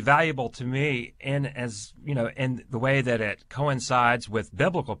only valuable to me in the way that it coincides with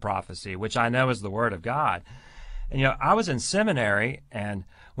biblical prophecy, which I know is the Word of God. And, I was in seminary, and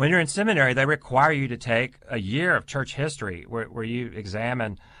when you're in seminary, they require you to take a year of church history where you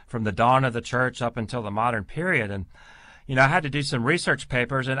examine from the dawn of the church up until the modern period. And, I had to do some research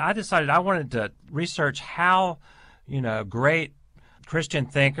papers, and I decided I wanted to research how, great Christian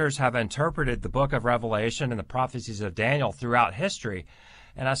thinkers have interpreted the book of Revelation and the prophecies of Daniel throughout history.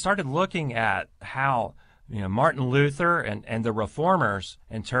 And I started looking at how, Martin Luther and the Reformers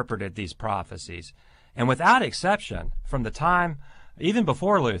interpreted these prophecies. And without exception, from the time, even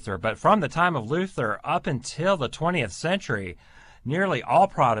before Luther, but from the time of Luther up until the 20th century, nearly all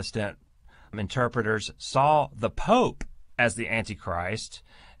Protestant interpreters saw the Pope as the Antichrist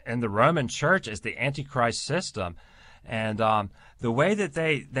and the Roman Church as the Antichrist system. And the way that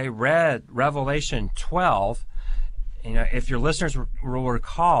they read Revelation 12, if your listeners will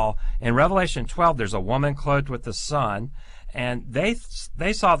recall, in Revelation 12 there's a woman clothed with the sun, and they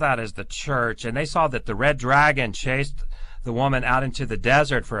saw that as the church, and they saw that the red dragon chased the woman out into the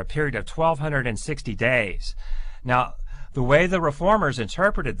desert for a period of 1,260 days. Now, the way the Reformers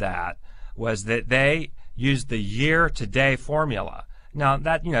interpreted that was that they used the year-to-day formula. Now,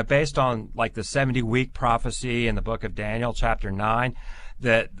 that, based on like the 70-week prophecy in the book of Daniel, chapter 9,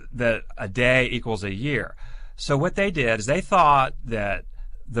 that a day equals a year. So what they did is they thought that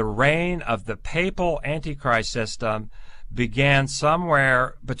the reign of the papal Antichrist system began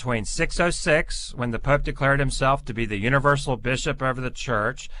somewhere between 606, when the Pope declared himself to be the universal bishop over the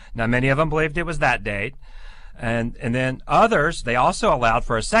church. Now, many of them believed it was that date. And then others, they also allowed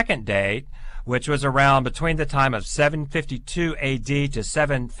for a second date, which was around between the time of 752 AD to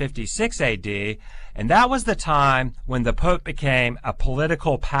 756 AD, and that was the time when the Pope became a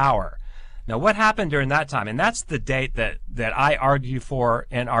political power. Now, what happened during that time? And that's the date that I argue for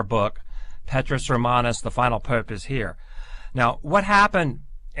in our book, Petrus Romanus, the Final Pope is Here. Now, what happened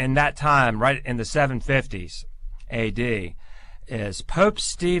in that time, right in the 750s AD, is Pope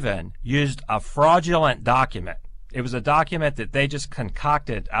Stephen used a fraudulent document. It was a document that they just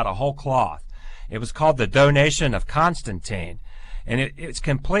concocted out of whole cloth. It was called the Donation of Constantine, and it's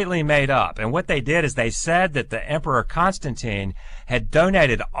completely made up. And what they did is they said that the Emperor Constantine had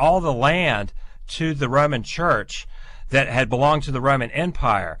donated all the land to the Roman Church that had belonged to the Roman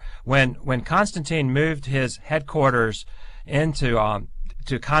Empire. When Constantine moved his headquarters into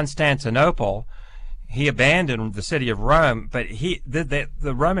to Constantinople, he abandoned the city of Rome, but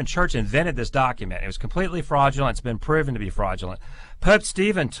the Roman Church invented this document. It was completely fraudulent. It's been proven to be fraudulent. Pope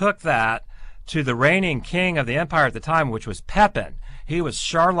Stephen took that to the reigning king of the empire at the time, which was Pepin. He was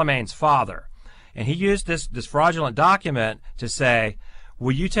Charlemagne's father. And he used this fraudulent document to say,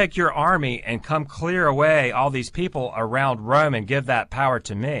 will you take your army and come clear away all these people around Rome and give that power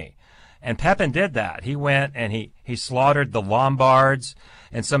to me? And Pepin did that. He went and he slaughtered the Lombards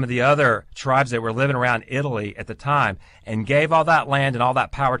and some of the other tribes that were living around Italy at the time and gave all that land and all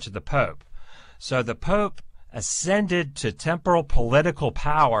that power to the Pope. So the Pope ascended to temporal political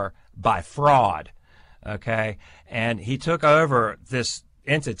power by fraud, okay? And he took over this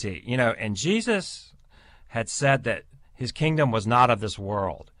entity, and Jesus had said that his kingdom was not of this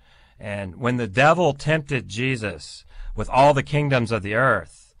world. And when the devil tempted Jesus with all the kingdoms of the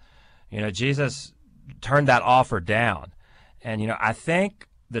earth, Jesus turned that offer down. And, I think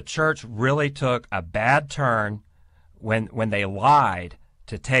the church really took a bad turn when they lied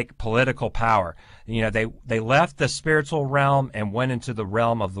to take political power. They left the spiritual realm and went into the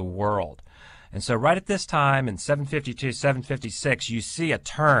realm of the world. And so right at this time in 752, 756, you see a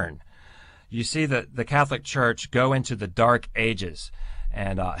turn. You see the Catholic Church go into the Dark Ages.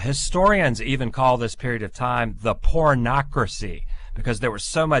 And historians even call this period of time the pornocracy, because there was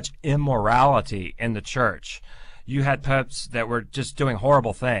so much immorality in the church. You had popes that were just doing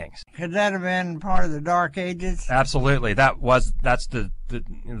horrible things. Could that have been part of the Dark Ages? Absolutely. That's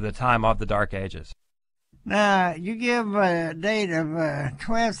the time of the Dark Ages. Now, you give a date of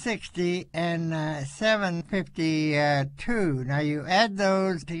 1260 and 752. Now, you add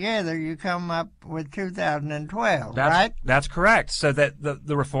those together, you come up with 2012, right? That's correct. So that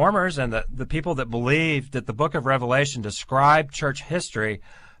the Reformers and the people that believed that the book of Revelation described church history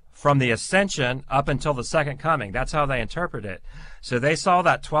from the ascension up until the second coming, that's how they interpret it. So they saw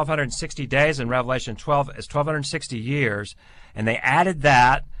that 1,260 days in Revelation 12 as 1,260 years, and they added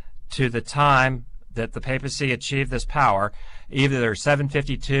that to the time that the papacy achieved this power, either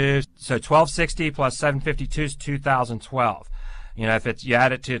 752, so 1260 plus 752 is 2012. You know, if you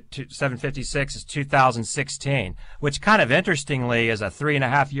add it to 756, it's 2016, which kind of interestingly is a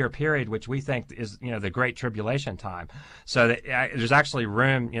 3.5 year period, which we think is, you know, the Great Tribulation time. So there's actually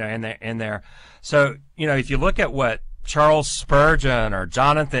room, you know, in there. So, you know, if you look at what Charles Spurgeon or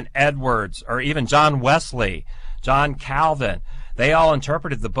Jonathan Edwards or even John Wesley, John Calvin, they all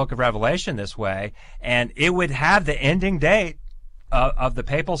interpreted the book of Revelation this way, and it would have the ending date of the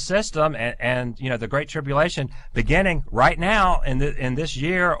papal system and you know, the Great Tribulation beginning right now in this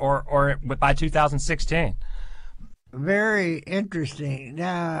year or by 2016. Very interesting.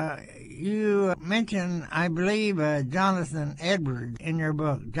 Now, you mentioned, I believe, Jonathan Edwards in your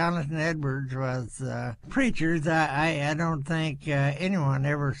book. Jonathan Edwards was preachers. I don't think anyone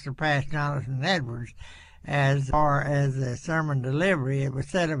ever surpassed Jonathan Edwards as far as the sermon delivery. It was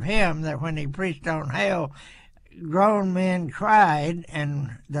said of him that when he preached on hell, grown men cried and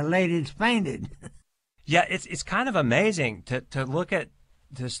the ladies fainted. Yeah, it's kind of amazing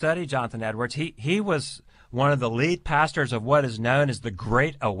to study Jonathan Edwards. He was one of the lead pastors of what is known as the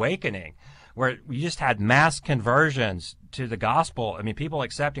Great Awakening, where you just had mass conversions to the gospel. I mean, people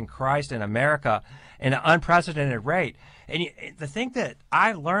accepting Christ in America in an unprecedented rate. And the thing that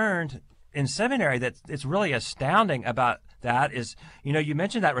I learned in seminary that it's really astounding about that is, you know, you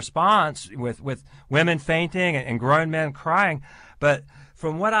mentioned that response with women fainting and grown men crying, but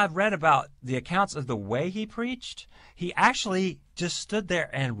from what I've read about the accounts of the way he preached, he actually just stood there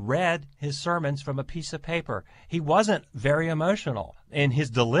and read his sermons from a piece of paper. He wasn't very emotional in his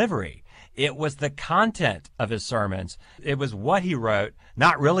delivery. It was the content of his sermons. It was what he wrote,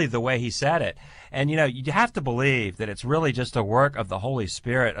 not really the way he said it. And, you know, you have to believe that it's really just a work of the Holy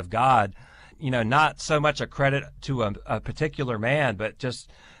Spirit of God, you know, not so much a credit to a particular man, but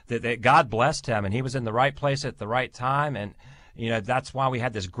just that God blessed him and he was in the right place at the right time. And, you know, that's why we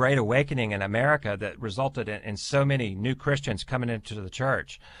had this great awakening in America that resulted in so many new Christians coming into the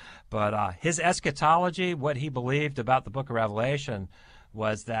church. But his eschatology, what he believed about the book of Revelation,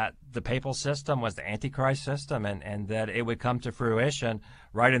 was that the papal system was the Antichrist system and that it would come to fruition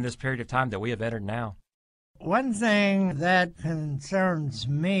right in this period of time that we have entered now. One thing that concerns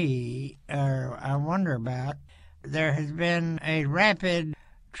me, or I wonder about, there has been a rapid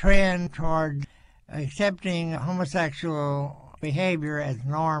trend toward accepting homosexual behavior as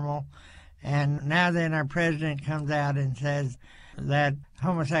normal, and now then our president comes out and says that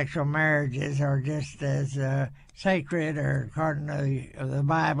homosexual marriages are just as sacred or according to the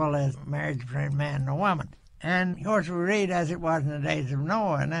Bible as marriage between a man and a woman. And of course we read as it was in the days of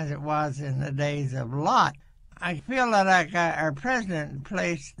Noah and as it was in the days of Lot. I feel like our president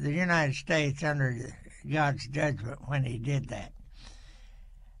placed the United States under God's judgment when he did that.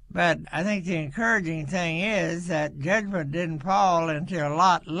 But I think the encouraging thing is that judgment didn't fall until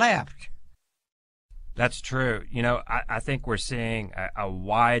Lot left. That's true. You know, I think we're seeing a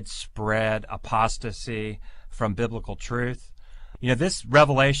widespread apostasy from biblical truth. You know, this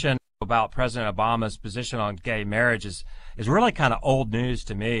revelation about President Obama's position on gay marriage is really kind of old news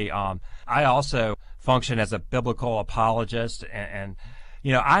to me. I also function as a biblical apologist, and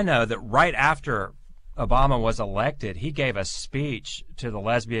you know, I know that right after Obama was elected, he gave a speech to the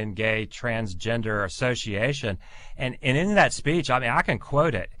Lesbian, Gay, Transgender Association, and in that speech, I mean, I can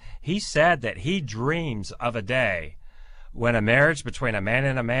quote it. He said that he dreams of a day when a marriage between a man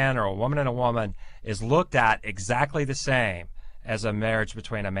and a man or a woman and a woman is looked at exactly the same as a marriage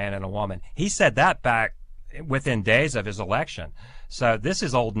between a man and a woman. He said that back within days of his election. So this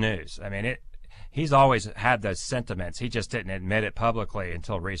is old news. I mean, he's always had those sentiments. He just didn't admit it publicly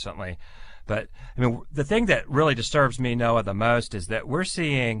until recently. But I mean, the thing that really disturbs me, Noah, the most is that we're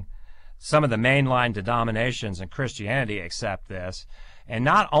seeing some of the mainline denominations in Christianity accept this. And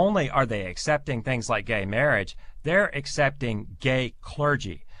not only are they accepting things like gay marriage, they're accepting gay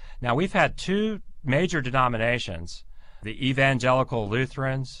clergy. Now, we've had two major denominations, the Evangelical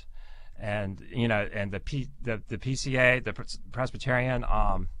Lutherans and, you know, and the PCA, the Presbyterian,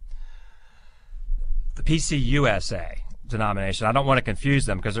 the PCUSA denomination. I don't want to confuse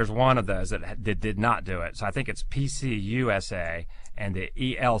them because there's one of those that did not do it. So I think it's PCUSA and the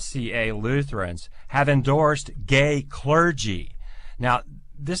ELCA Lutherans have endorsed gay clergy. Now,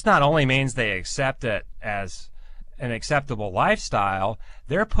 this not only means they accept it as an acceptable lifestyle,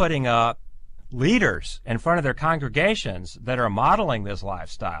 they're putting up leaders in front of their congregations that are modeling this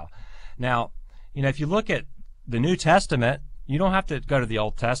lifestyle. Now, you know, if you look at the New Testament, you don't have to go to the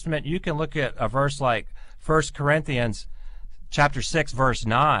Old Testament. You can look at a verse like 1 Corinthians chapter 6, verse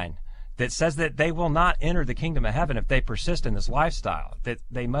 9, that says that they will not enter the kingdom of heaven if they persist in this lifestyle, that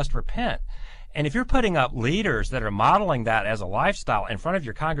they must repent. And if you're putting up leaders that are modeling that as a lifestyle in front of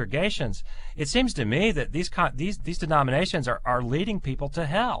your congregations, it seems to me that these denominations are leading people to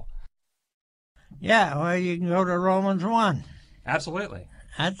hell. Yeah, well, you can go to Romans 1. Absolutely.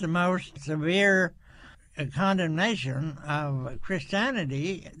 That's the most severe condemnation of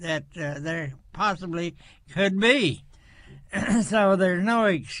Christianity that there possibly could be. So there's no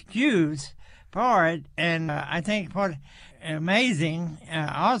excuse for it. And I think what amazing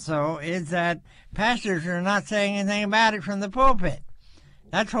also is that pastors are not saying anything about it from the pulpit.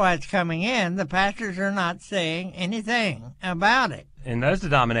 That's why it's coming in. The pastors are not saying anything about it. In those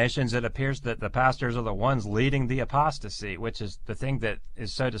denominations, it appears that the pastors are the ones leading the apostasy, which is the thing that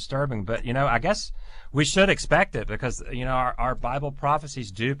is so disturbing. But, I guess we should expect it because, our Bible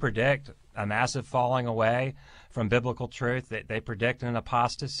prophecies do predict a massive falling away from biblical truth. They predict an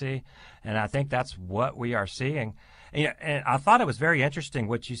apostasy, and I think that's what we are seeing. And I thought it was very interesting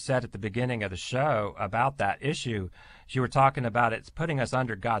what you said at the beginning of the show about that issue. You were talking about it's putting us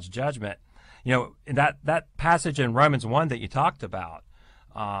under God's judgment. That passage in Romans 1 that you talked about,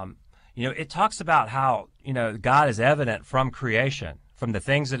 it talks about how, God is evident from creation, from the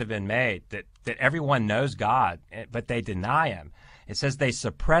things that have been made, that everyone knows God, but they deny him. It says they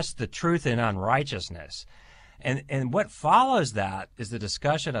suppress the truth in unrighteousness. And what follows that is the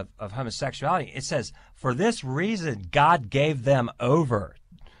discussion of homosexuality. It says, for this reason, God gave them over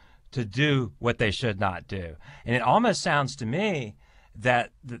to do what they should not do. And it almost sounds to me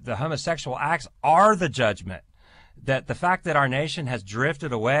that the homosexual acts are the judgment, that the fact that our nation has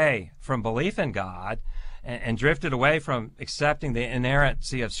drifted away from belief in God and drifted away from accepting the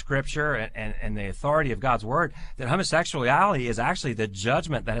inerrancy of Scripture and the authority of God's Word, that homosexuality is actually the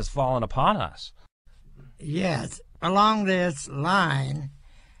judgment that has fallen upon us. Yes, along this line,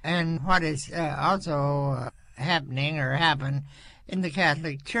 and what is also happening or happened in the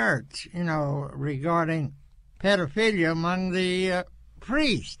Catholic Church, regarding pedophilia among the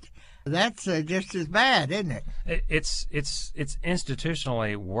priests. That's just as bad, isn't it? It's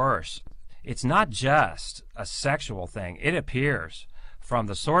institutionally worse. It's not just a sexual thing. It appears from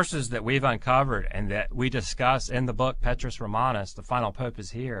the sources that we've uncovered and that we discuss in the book Petrus Romanus, The Final Pope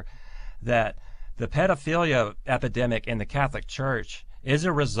is Here, that the pedophilia epidemic in the Catholic Church is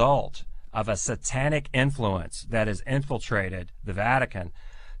a result of a satanic influence that has infiltrated the Vatican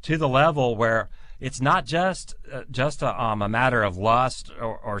to the level where it's not just a matter of lust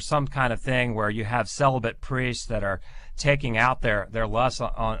or some kind of thing where you have celibate priests that are taking out their lust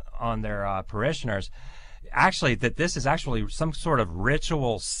on their parishioners. Actually, that this is actually some sort of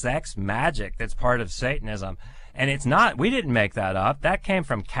ritual sex magic that's part of Satanism. And it's not, we didn't make that up. That came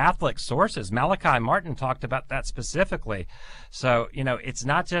from Catholic sources. Malachi Martin talked about that specifically. So, it's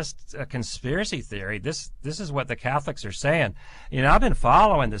not just a conspiracy theory. This is what the Catholics are saying. I've been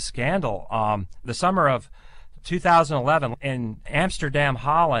following the scandal. The summer of 2011 in Amsterdam,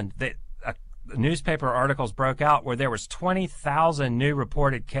 Holland, newspaper articles broke out where there was 20,000 new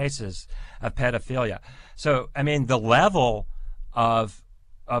reported cases of pedophilia. So, the level of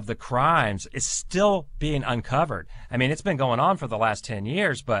the crimes is still being uncovered. It's been going on for the last 10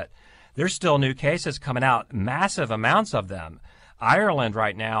 years, but there's still new cases coming out, massive amounts of them. Ireland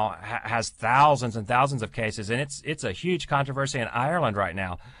right now has thousands and thousands of cases, and it's a huge controversy in Ireland right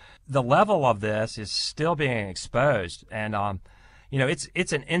now. The level of this is still being exposed, and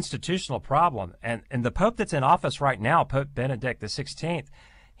it's an institutional problem. And the Pope that's in office right now, Pope Benedict XVI,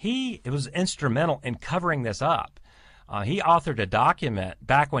 he was instrumental in covering this up. He authored a document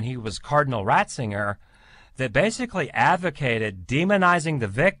back when he was Cardinal Ratzinger that basically advocated demonizing the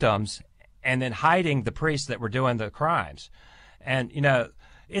victims and then hiding the priests that were doing the crimes. And,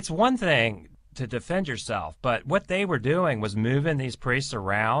 it's one thing to defend yourself, but what they were doing was moving these priests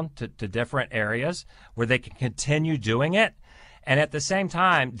around to different areas where they can continue doing it, and at the same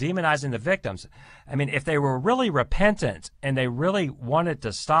time demonizing the victims. If they were really repentant and they really wanted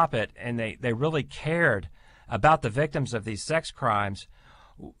to stop it and they really cared about the victims of these sex crimes,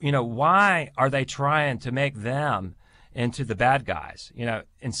 why are they trying to make them into the bad guys?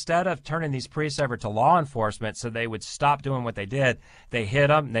 Instead of turning these priests over to law enforcement so they would stop doing what they did, they hid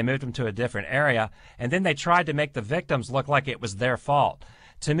them, they moved them to a different area, and then they tried to make the victims look like it was their fault.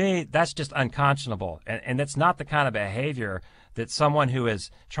 To me, that's just unconscionable, and it's not the kind of behavior that someone who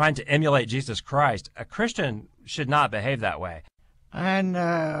is trying to emulate Jesus Christ, a Christian, should not behave that way. And,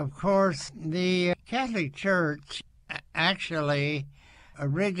 of course, the Catholic Church actually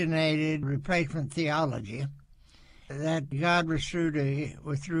originated replacement theology, that God was through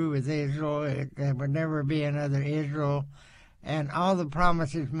with Israel, there would never be another Israel, and all the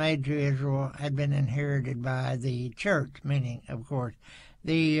promises made to Israel had been inherited by the church, meaning, of course,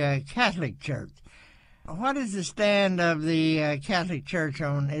 the Catholic Church. What is the stand of the Catholic Church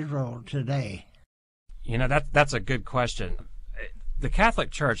on Israel today? You know, that's a good question. The Catholic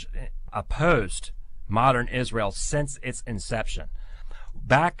Church opposed modern Israel since its inception.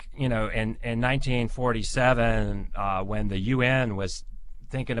 Back, in 1947, when the UN was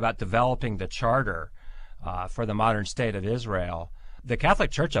thinking about developing the charter for the modern state of Israel, the Catholic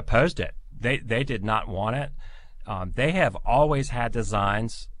Church opposed it. They did not want it. They have always had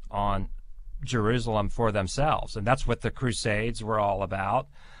designs on Jerusalem for themselves, and that's what the Crusades were all about.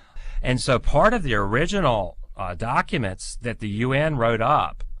 And so part of the original documents that the UN wrote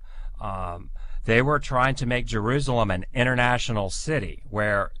up, they were trying to make Jerusalem an international city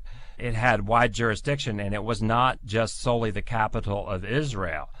where it had wide jurisdiction, and it was not just solely the capital of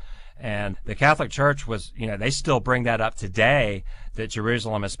Israel. And the Catholic Church was, they still bring that up today, that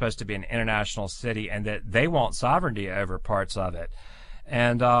Jerusalem is supposed to be an international city and that they want sovereignty over parts of it.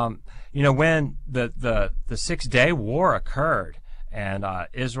 And, when the 6-Day War occurred and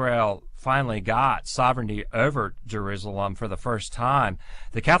Israel finally got sovereignty over Jerusalem for the first time,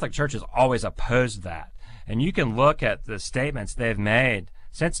 the Catholic Church has always opposed that. And you can look at the statements they've made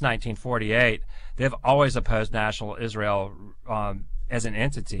since 1948. They've always opposed national Israel as an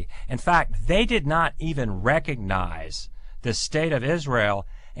entity. In fact, they did not even recognize the state of Israel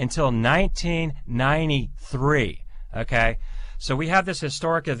until 1993. Okay? So we have this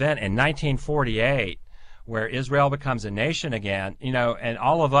historic event in 1948 where Israel becomes a nation again, and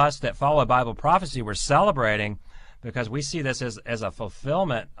all of us that follow Bible prophecy were celebrating because we see this as a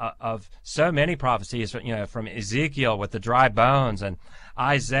fulfillment of so many prophecies, from Ezekiel with the dry bones, and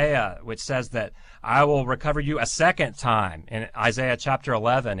Isaiah, which says that I will recover you a second time. In Isaiah chapter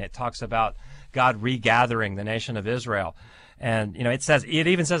 11, it talks about God regathering the nation of Israel. And, it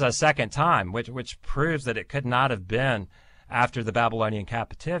even says a second time, which proves that it could not have been after the Babylonian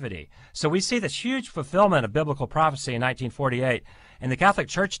captivity. So we see this huge fulfillment of biblical prophecy in 1948, and the Catholic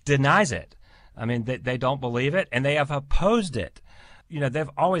Church denies it. I mean, they don't believe it, and they have opposed it. They've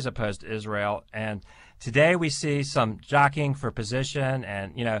always opposed Israel, and today we see some jockeying for position,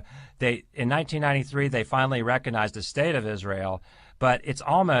 and, in 1993, they finally recognized the state of Israel, but it's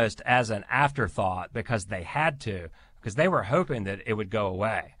almost as an afterthought because they had to, because they were hoping that it would go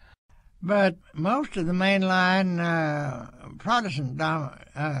away. But most of the mainline Protestant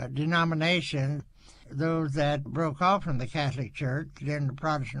denominations, those that broke off from the Catholic Church during the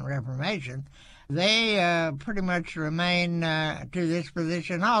Protestant Reformation, they pretty much remain to this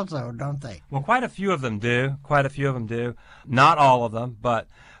position also, don't they? Well, quite a few of them do. Not all of them, but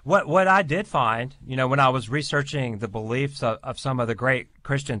what I did find, when I was researching the beliefs of some of the great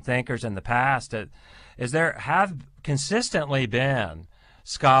Christian thinkers in the past, is there have consistently been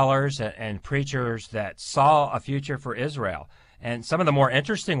scholars and preachers that saw a future for Israel. And some of the more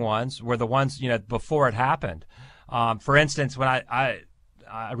interesting ones were the ones, before it happened. For instance, when I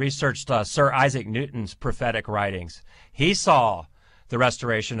researched Sir Isaac Newton's prophetic writings, he saw the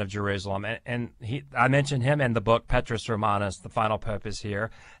restoration of Jerusalem. And I mentioned him in the book Petrus, Romanus, The Final Pope is Here.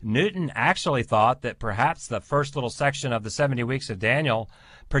 Newton actually thought that perhaps the first little section of the 70 weeks of Daniel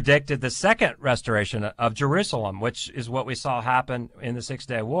predicted the second restoration of Jerusalem, which is what we saw happen in the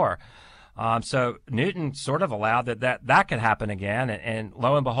 6-Day War. So Newton sort of allowed that could happen again, and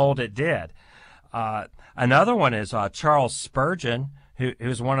lo and behold, it did. Another one is Charles Spurgeon,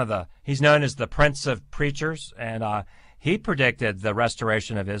 who's he's known as the Prince of Preachers, and he predicted the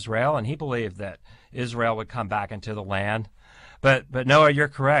restoration of Israel, and he believed that Israel would come back into the land. But Noah, you're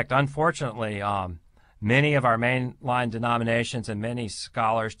correct. Unfortunately, many of our mainline denominations and many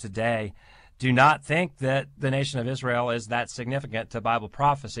scholars today do not think that the nation of Israel is that significant to Bible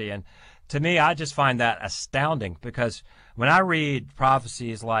prophecy. And to me, I just find that astounding, because when I read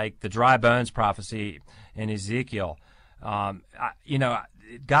prophecies like the dry bones prophecy in Ezekiel,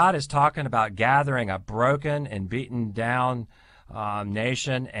 God is talking about gathering a broken and beaten down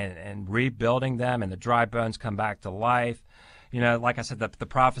nation and rebuilding them, and the dry bones come back to life. Like I said, the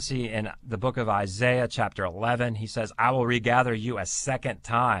prophecy in the book of Isaiah, chapter 11, he says, I will regather you a second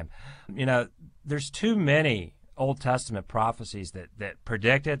time. There's too many Old Testament prophecies that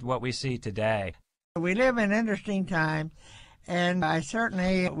predicted what we see today. We live in interesting times, and I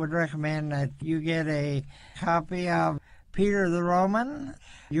certainly would recommend that you get a copy of Peter the Roman.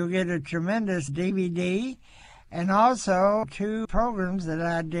 You'll get a tremendous DVD, and also 2 programs that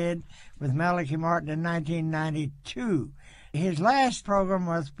I did with Malachi Martin in 1992. His last program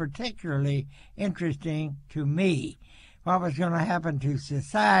was particularly interesting to me. What was going to happen to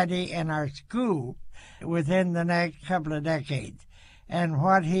society and our school within the next couple of decades. And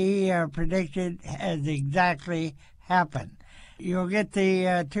what he predicted has exactly happened. You'll get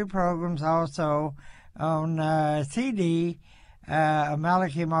the two programs also on CD,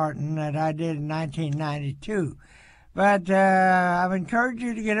 Malachi Martin, that I did in 1992. But I would encourage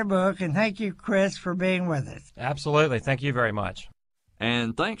you to get a book, and thank you, Chris, for being with us. Absolutely. Thank you very much.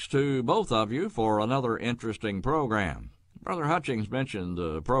 And thanks to both of you for another interesting program. Brother Hutchings mentioned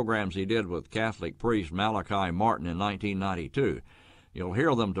the programs he did with Catholic priest Malachi Martin in 1992. You'll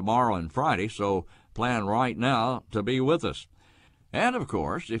hear them tomorrow and Friday, so plan right now to be with us. And, of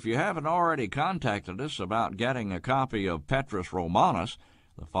course, if you haven't already contacted us about getting a copy of Petrus Romanus,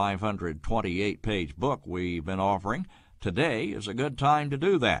 the 528-page book we've been offering, today is a good time to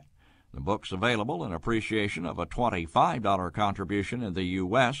do that. The book's available in appreciation of a $25 contribution in the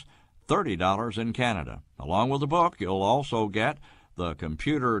U.S., $30 in Canada. Along with the book, you'll also get the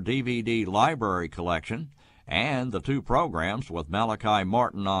computer DVD library collection and the two programs with Malachi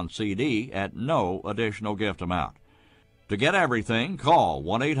Martin on CD at no additional gift amount. To get everything, call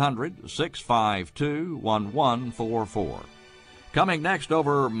 1-800-652-1144. Coming next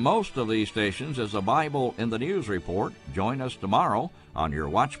over most of these stations is a Bible in the News report. Join us tomorrow on your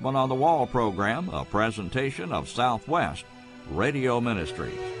Watchman on the Wall program, a presentation of Southwest Radio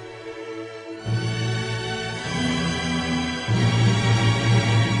Ministries.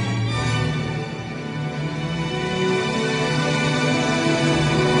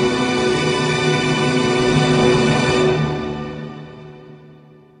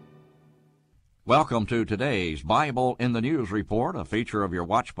 Welcome to today's Bible in the News report, a feature of your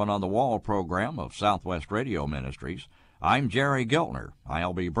Watchman on the Wall program of Southwest Radio Ministries. I'm Jerry Giltner.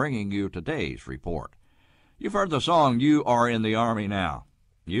 I'll be bringing you today's report. You've heard the song, "You Are in the Army Now."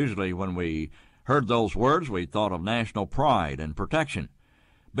 Usually when we heard those words, we thought of national pride and protection.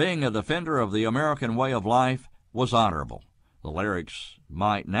 Being a defender of the American way of life was honorable. The lyrics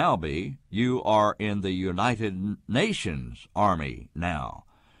might now be, "You are in the United Nations Army now,"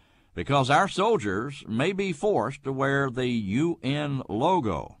 because our soldiers may be forced to wear the UN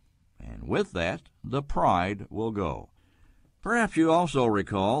logo, and with that, the pride will go. Perhaps you also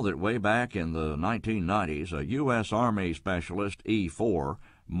recall that way back in the 1990s, a U.S. Army Specialist E4,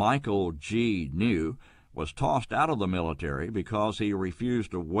 Michael G. New, was tossed out of the military because he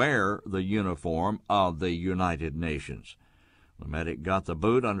refused to wear the uniform of the United Nations. The medic got the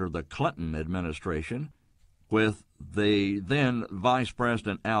boot under the Clinton administration, with the then Vice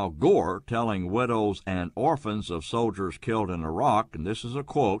President Al Gore telling widows and orphans of soldiers killed in Iraq, and this is a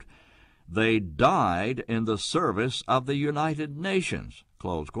quote, "They died in the service of the United Nations,"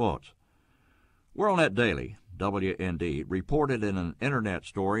 close quotes. WorldNet Daily, WND, reported in an Internet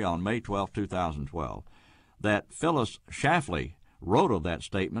story on May 12, 2012, that Phyllis Schlafly wrote of that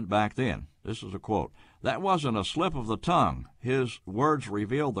statement back then. This is a quote, "That wasn't a slip of the tongue. His words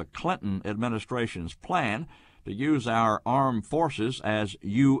reveal the Clinton administration's plan to use our armed forces as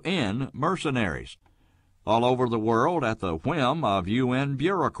UN mercenaries all over the world at the whim of UN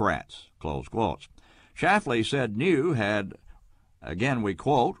bureaucrats," close quotes. Schlafly said New had, again we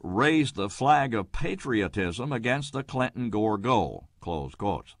quote, "raised the flag of patriotism against the Clinton-Gore goal," close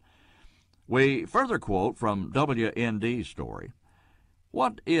quotes. We further quote from WND's story,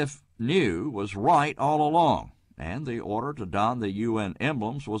 "What if New was right all along, and the order to don the UN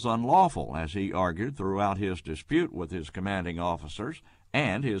emblems was unlawful, as he argued throughout his dispute with his commanding officers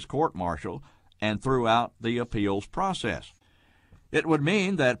and his court-martial and throughout the appeals process? It would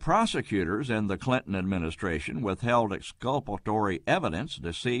mean that prosecutors in the Clinton administration withheld exculpatory evidence,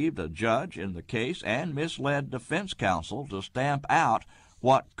 deceived a judge in the case, and misled defense counsel to stamp out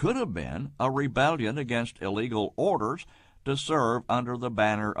what could have been a rebellion against illegal orders to serve under the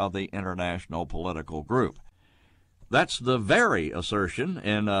banner of the international political group." That's the very assertion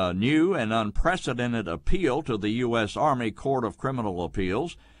in a new and unprecedented appeal to the U.S. Army Court of Criminal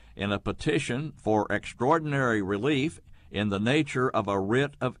Appeals in a petition for extraordinary relief in the nature of a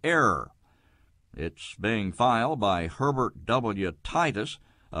writ of error. It's being filed by Herbert W. Titus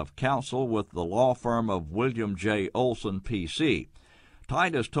of counsel with the law firm of William J. Olson, P.C.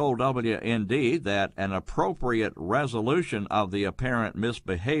 Titus told WND that an appropriate resolution of the apparent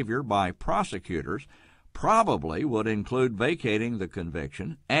misbehavior by prosecutors probably would include vacating the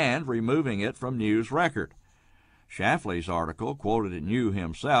conviction and removing it from New's record. Schlafly's article quoted New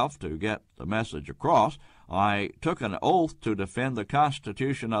himself to get the message across. "I took an oath to defend the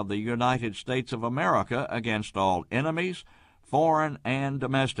Constitution of the United States of America against all enemies, foreign and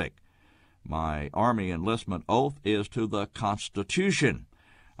domestic. My Army enlistment oath is to the Constitution.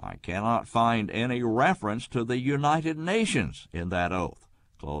 I cannot find any reference to the United Nations in that oath,"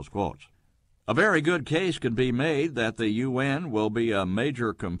 close quotes. A very good case could be made that the UN will be a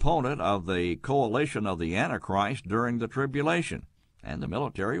major component of the coalition of the Antichrist during the tribulation, and the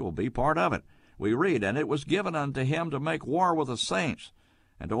military will be part of it. We read, "And it was given unto him to make war with the saints,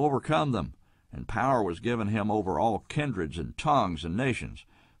 and to overcome them. And power was given him over all kindreds and tongues and nations."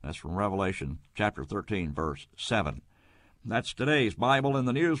 That's from Revelation chapter 13, verse 7. That's today's Bible in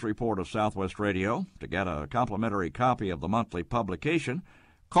the News report of Southwest Radio. To get a complimentary copy of the monthly publication,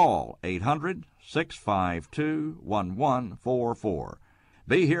 call 800-652-1144.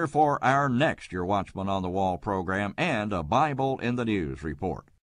 Be here for our next Your Watchman on the Wall program and a Bible in the News report.